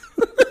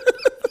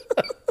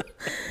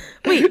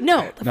 Wait,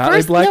 no. Not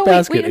a black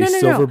basket, a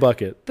silver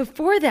bucket.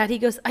 Before that, he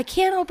goes, I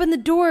can't open the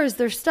doors.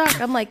 They're stuck.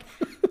 I'm like,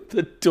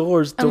 The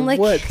doors to I'm like,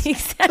 what?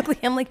 exactly.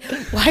 I'm like,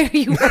 why are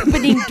you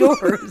opening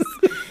doors?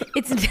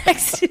 It's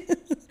next to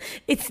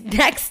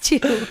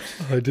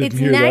I didn't it's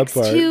hear that next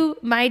part. to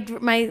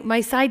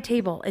my side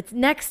table. It's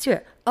next to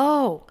it.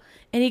 Oh.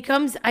 And he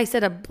comes, I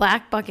said a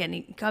black bucket, and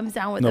he comes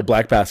down with No, a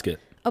black basket.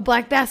 a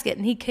black basket,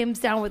 and he comes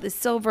down with a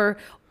silver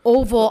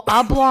oval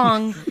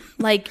oblong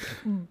like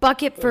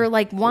bucket for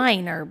like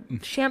wine or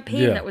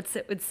champagne that would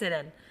sit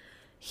in.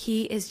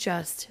 He is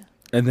just.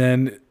 And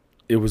then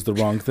it was the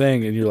wrong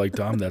thing, and you're like,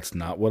 Dom, that's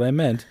not what I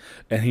meant.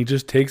 And he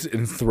just takes it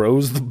and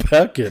throws the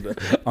bucket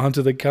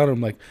onto the counter.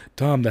 I'm like,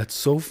 Dom, that's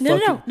so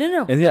fucking...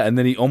 No. And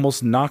then he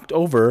almost knocked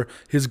over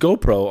his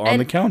GoPro on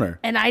the counter.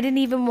 And I didn't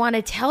even want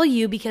to tell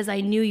you because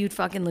I knew you'd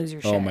fucking lose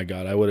your shit. Oh my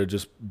God, I would have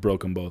just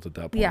broken both at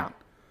that point. Yeah.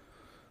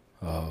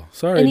 Oh,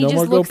 sorry, And he no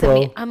just more looks GoPro.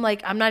 at me. I'm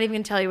like, I'm not even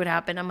going to tell you what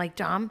happened. I'm like,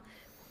 Dom,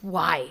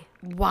 why?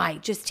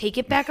 Just take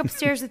it back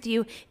upstairs with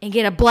you and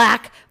get a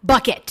black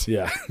bucket.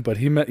 Yeah, but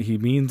he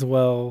means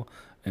well,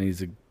 and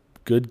he's a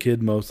good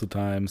kid most of the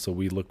time, so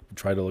we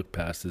try to look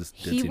past his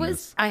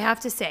ditziness. I have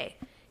to say,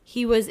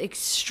 he was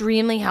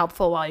extremely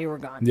helpful while you were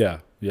gone. Yeah,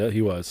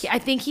 he was. I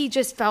think he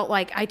just felt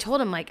like, I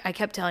told him, like, I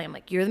kept telling him,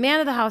 like, you're the man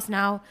of the house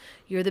now.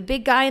 You're the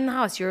big guy in the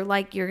house. You're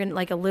gonna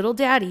like a little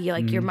daddy.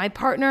 Like, you're my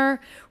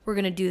partner. We're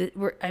gonna do.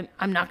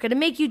 I'm not gonna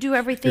make you do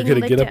everything. You're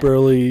gonna get up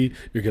early.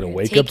 You're gonna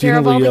wake up Dean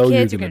and Leo.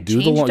 You're gonna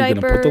do you're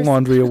gonna put the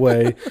laundry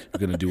away. You're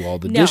gonna do all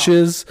the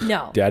dishes.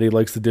 No. Daddy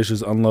likes the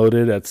dishes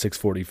unloaded at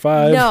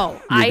 6:45.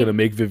 No. You're gonna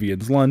make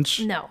Vivian's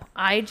lunch. No.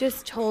 I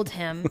just told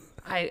him.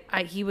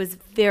 He was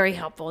very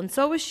helpful, and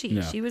so was she.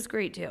 Yeah. She was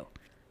great too.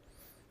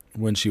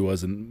 When she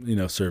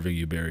wasn't, serving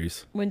you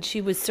berries. When she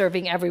was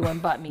serving everyone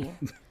but me.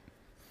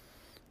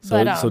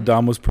 So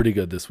Dom was pretty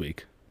good this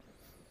week.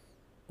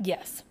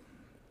 Yes.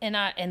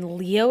 And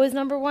Leo is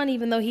number one,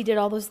 even though he did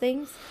all those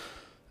things?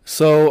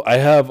 So I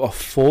have a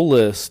full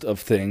list of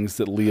things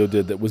that Leo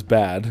did that was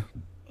bad.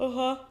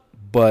 Uh-huh.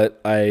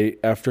 But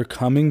after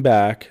coming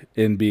back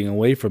and being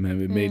away from him,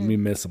 it made me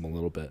miss him a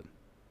little bit.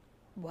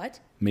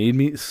 What? Made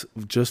me,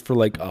 just for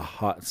like a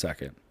hot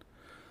second.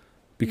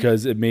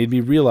 Because it made me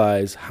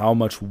realize how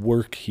much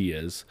work he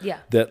is. Yeah.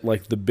 That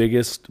like the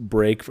biggest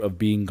break of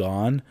being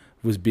gone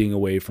was being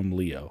away from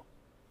Leo.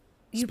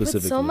 You put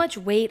so much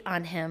weight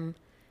on him.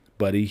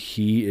 Buddy,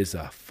 he is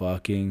a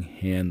fucking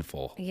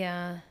handful.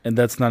 Yeah. And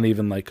that's not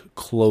even like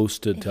close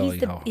to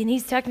telling how. And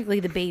he's technically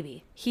the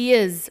baby. He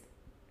is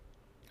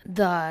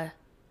the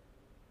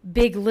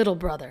big little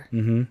brother.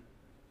 Mm-hmm.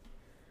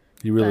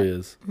 He really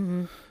is.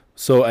 Mm-hmm.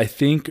 So I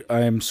think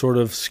I'm sort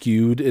of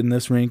skewed in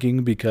this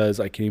ranking because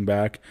I came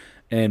back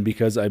and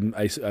because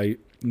I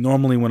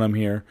normally when I'm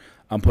here,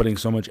 I'm putting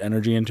so much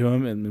energy into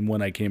him, and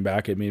when I came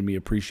back, it made me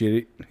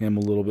appreciate him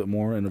a little bit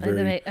more in a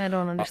very I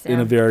don't understand. in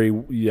a very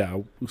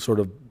sort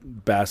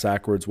of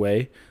bass-ackwards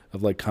way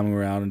of like coming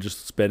around and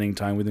just spending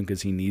time with him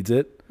because he needs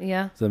it.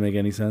 Yeah. Does that make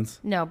any sense?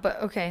 No,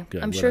 but okay.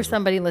 Good, I'm sure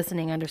somebody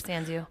listening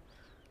understands you.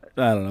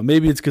 I don't know.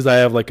 Maybe it's because I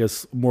have like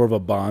more of a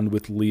bond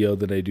with Leo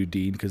than I do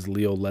Dean because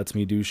Leo lets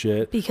me do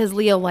shit. Because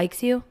Leo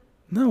likes you?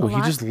 No, he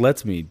just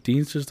lets me.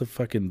 Dean's just a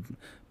fucking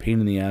pain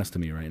in the ass to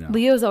me right now.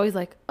 Leo's always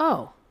like,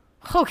 oh,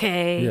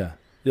 okay. Yeah.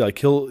 Yeah, like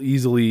he'll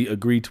easily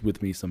agree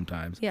with me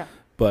sometimes. Yeah.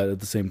 But at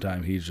the same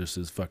time, he's just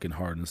as fucking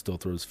hard and still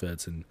throws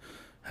fits and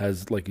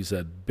has, like you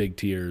said, big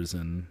tears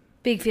and...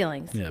 Big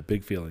feelings. Yeah,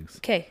 big feelings.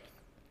 Okay.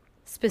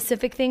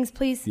 Specific things,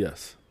 please?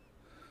 Yes.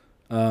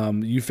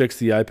 You fixed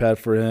the iPad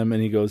for him,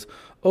 and he goes,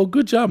 oh,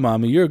 good job,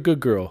 Mommy. You're a good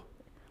girl.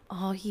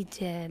 Oh, he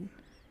did.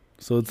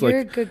 So it's You're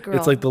like a good girl.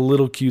 It's like the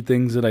little cute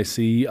things that I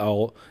see.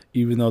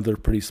 Even though they're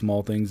pretty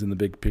small things in the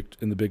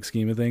big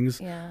scheme of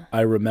things, yeah.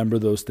 I remember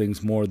those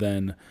things more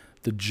than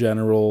the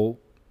general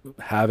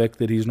havoc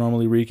that he's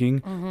normally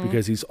wreaking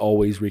because he's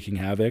always wreaking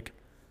havoc.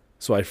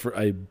 So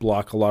I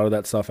block a lot of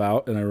that stuff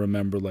out, and I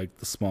remember like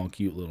the small,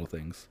 cute little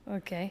things.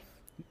 Okay.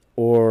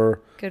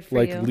 Or good for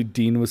like you.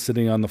 Dean was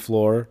sitting on the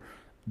floor,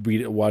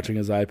 watching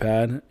his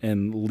iPad,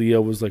 and Leo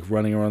was like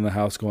running around the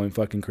house going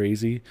fucking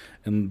crazy,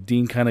 and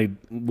Dean kind of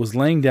was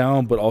laying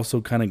down, but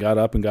also kind of got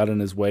up and got in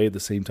his way at the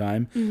same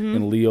time,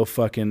 and Leo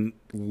fucking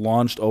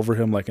launched over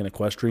him like an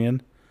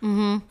equestrian.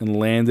 And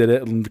landed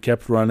it and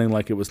kept running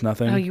like it was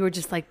nothing. Oh, you were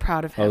just like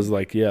proud of him. I was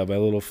like, yeah, my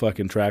little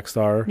fucking track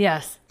star.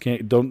 Yes.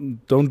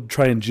 Don't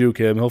try and juke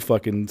him. He'll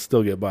fucking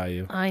still get by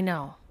you. I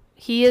know.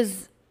 He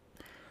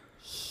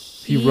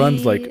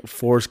runs like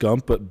Forrest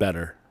Gump, but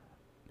better.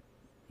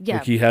 Yeah.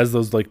 Like he has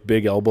those like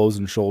big elbows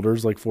and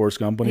shoulders like Forrest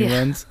Gump when he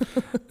runs.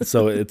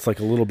 So it's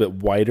like a little bit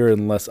wider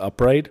and less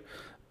upright,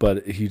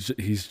 but he's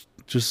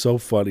just so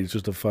fun. He's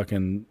just a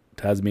fucking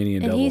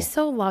Tasmanian devil. And he's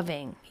so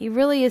loving. He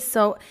really is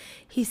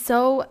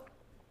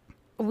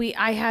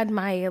I had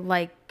my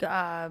like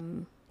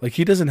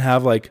he doesn't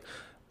have like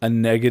a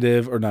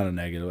negative or not a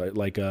negative,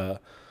 like a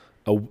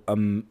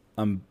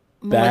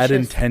bad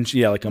intention.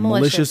 Yeah, like a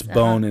malicious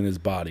bone in his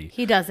body.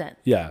 He doesn't.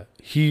 Yeah.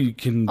 He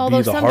can Although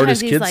be the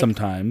hardest kid like,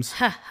 sometimes.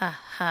 Ha ha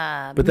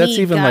ha. But that's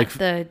even like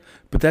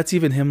but that's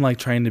even him like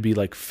trying to be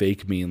like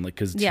fake mean, like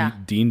because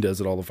Dean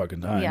does it all the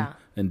fucking time. Yeah.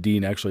 And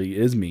Dean actually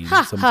is mean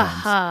ha, sometimes.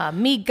 Ha ha!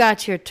 Me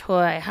got your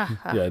toy. Ha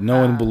ha! Yeah,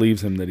 no one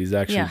believes him that he's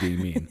actually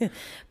being mean.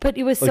 But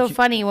it was so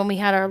funny when we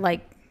had our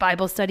like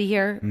Bible study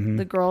here,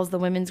 the girls, the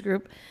women's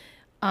group.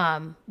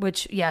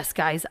 Which yes,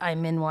 guys,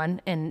 I'm in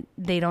one, and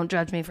they don't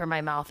judge me for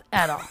my mouth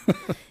at all.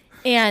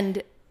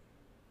 And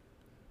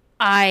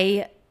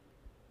I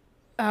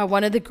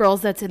one of the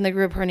girls that's in the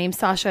group, her name's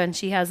Sasha, and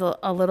she has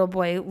a little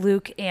boy,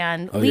 Luke,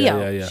 and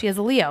Leo. Yeah. She has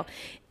a Leo.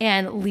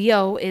 And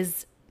Leo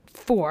is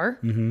 4.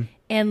 Mm-hmm.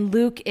 And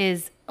Luke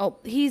is,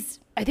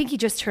 I think he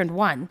just turned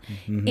 1.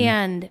 Mm-hmm.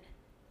 And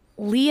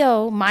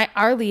Leo,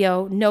 our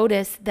Leo,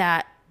 noticed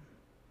that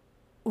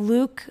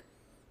her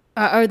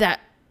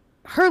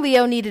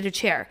Leo needed a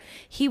chair.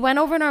 He went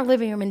over in our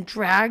living room and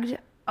dragged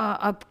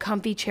a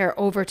comfy chair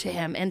over to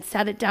him and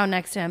sat it down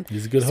next to him.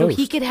 He's a good so host.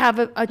 He could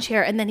have a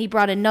chair, and then he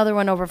brought another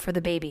one over for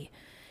the baby.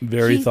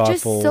 Very thoughtful,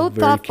 just so very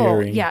thoughtful.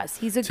 caring. Yes,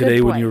 he's a good boy.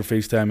 Today when you were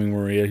FaceTiming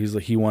Maria, he's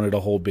like, he wanted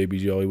to hold baby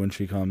Joey when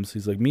she comes.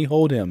 He's like, me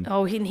hold him.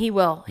 Oh, he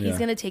will. Yeah. He's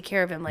going to take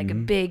care of him like a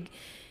big...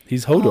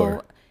 He's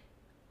Hodor.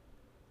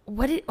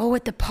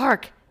 At the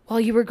park while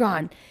you were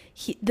gone,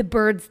 the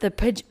birds, the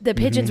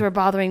pigeons were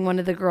bothering one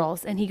of the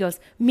girls, and he goes,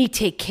 me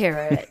take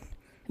care of it.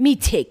 Me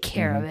take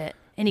care of it.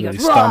 And he goes,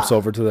 he stomps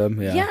over to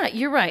them. Yeah,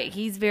 you're right.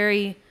 He's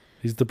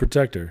the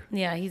protector.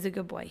 Yeah, he's a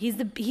good boy. He's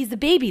the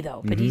baby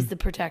though, but he's the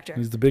protector.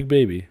 He's the big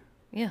baby.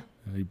 Yeah.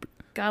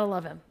 Gotta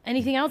love him.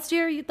 Anything else,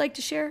 dear, you'd like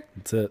to share?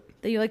 That's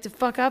it. That you like to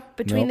fuck up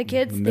between the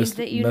kids? Things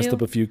that you messed knew?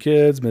 up a few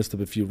kids, messed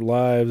up a few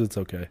lives. It's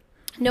okay.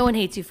 No one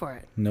hates you for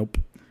it. Nope.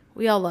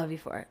 We all love you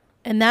for it.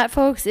 And that,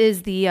 folks,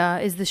 is the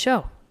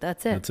show.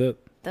 That's it. That's it.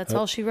 That's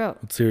all she wrote.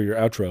 Let's hear your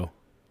outro.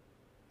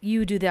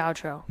 You do the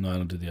outro. No, I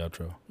don't do the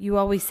outro. You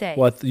always say.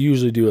 Well, I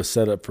usually do a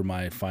setup for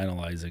my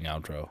finalizing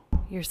outro.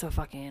 You're so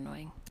fucking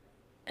annoying.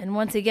 And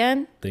once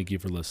again, thank you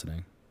for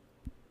listening.